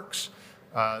it works.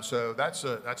 So that's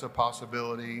a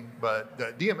possibility. But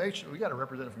DMH, we got a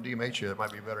representative from DMH here that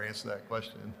might be a better answer to that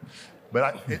question.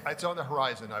 But it's on the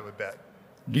horizon, I would bet.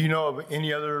 Do you know of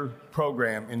any other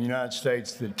program in the United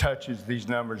States that touches these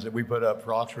numbers that we put up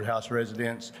for Oxford House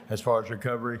residents as far as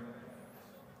recovery?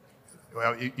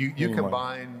 Well, you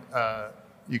combine AA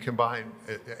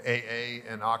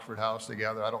and Oxford House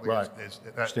together. I don't think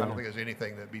there's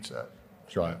anything that beats that.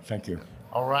 That's right. Thank you.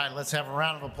 All right, let's have a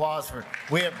round of applause for,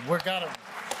 we gotta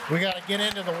get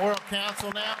into the World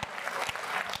Council now.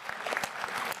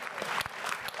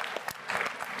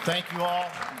 Thank you all.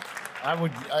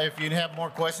 If you'd have more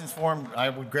questions for them, I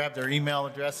would grab their email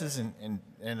addresses and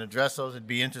address those. It'd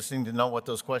be interesting to know what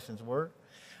those questions were.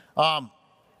 I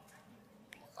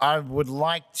would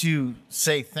like to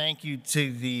say thank you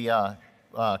to the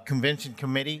convention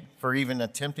committee for even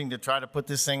attempting to try to put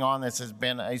this thing on. This has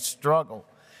been a struggle.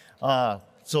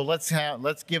 So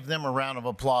let's give them a round of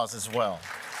applause as well.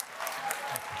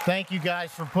 Thank you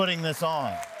guys for putting this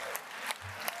on.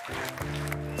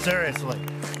 Seriously.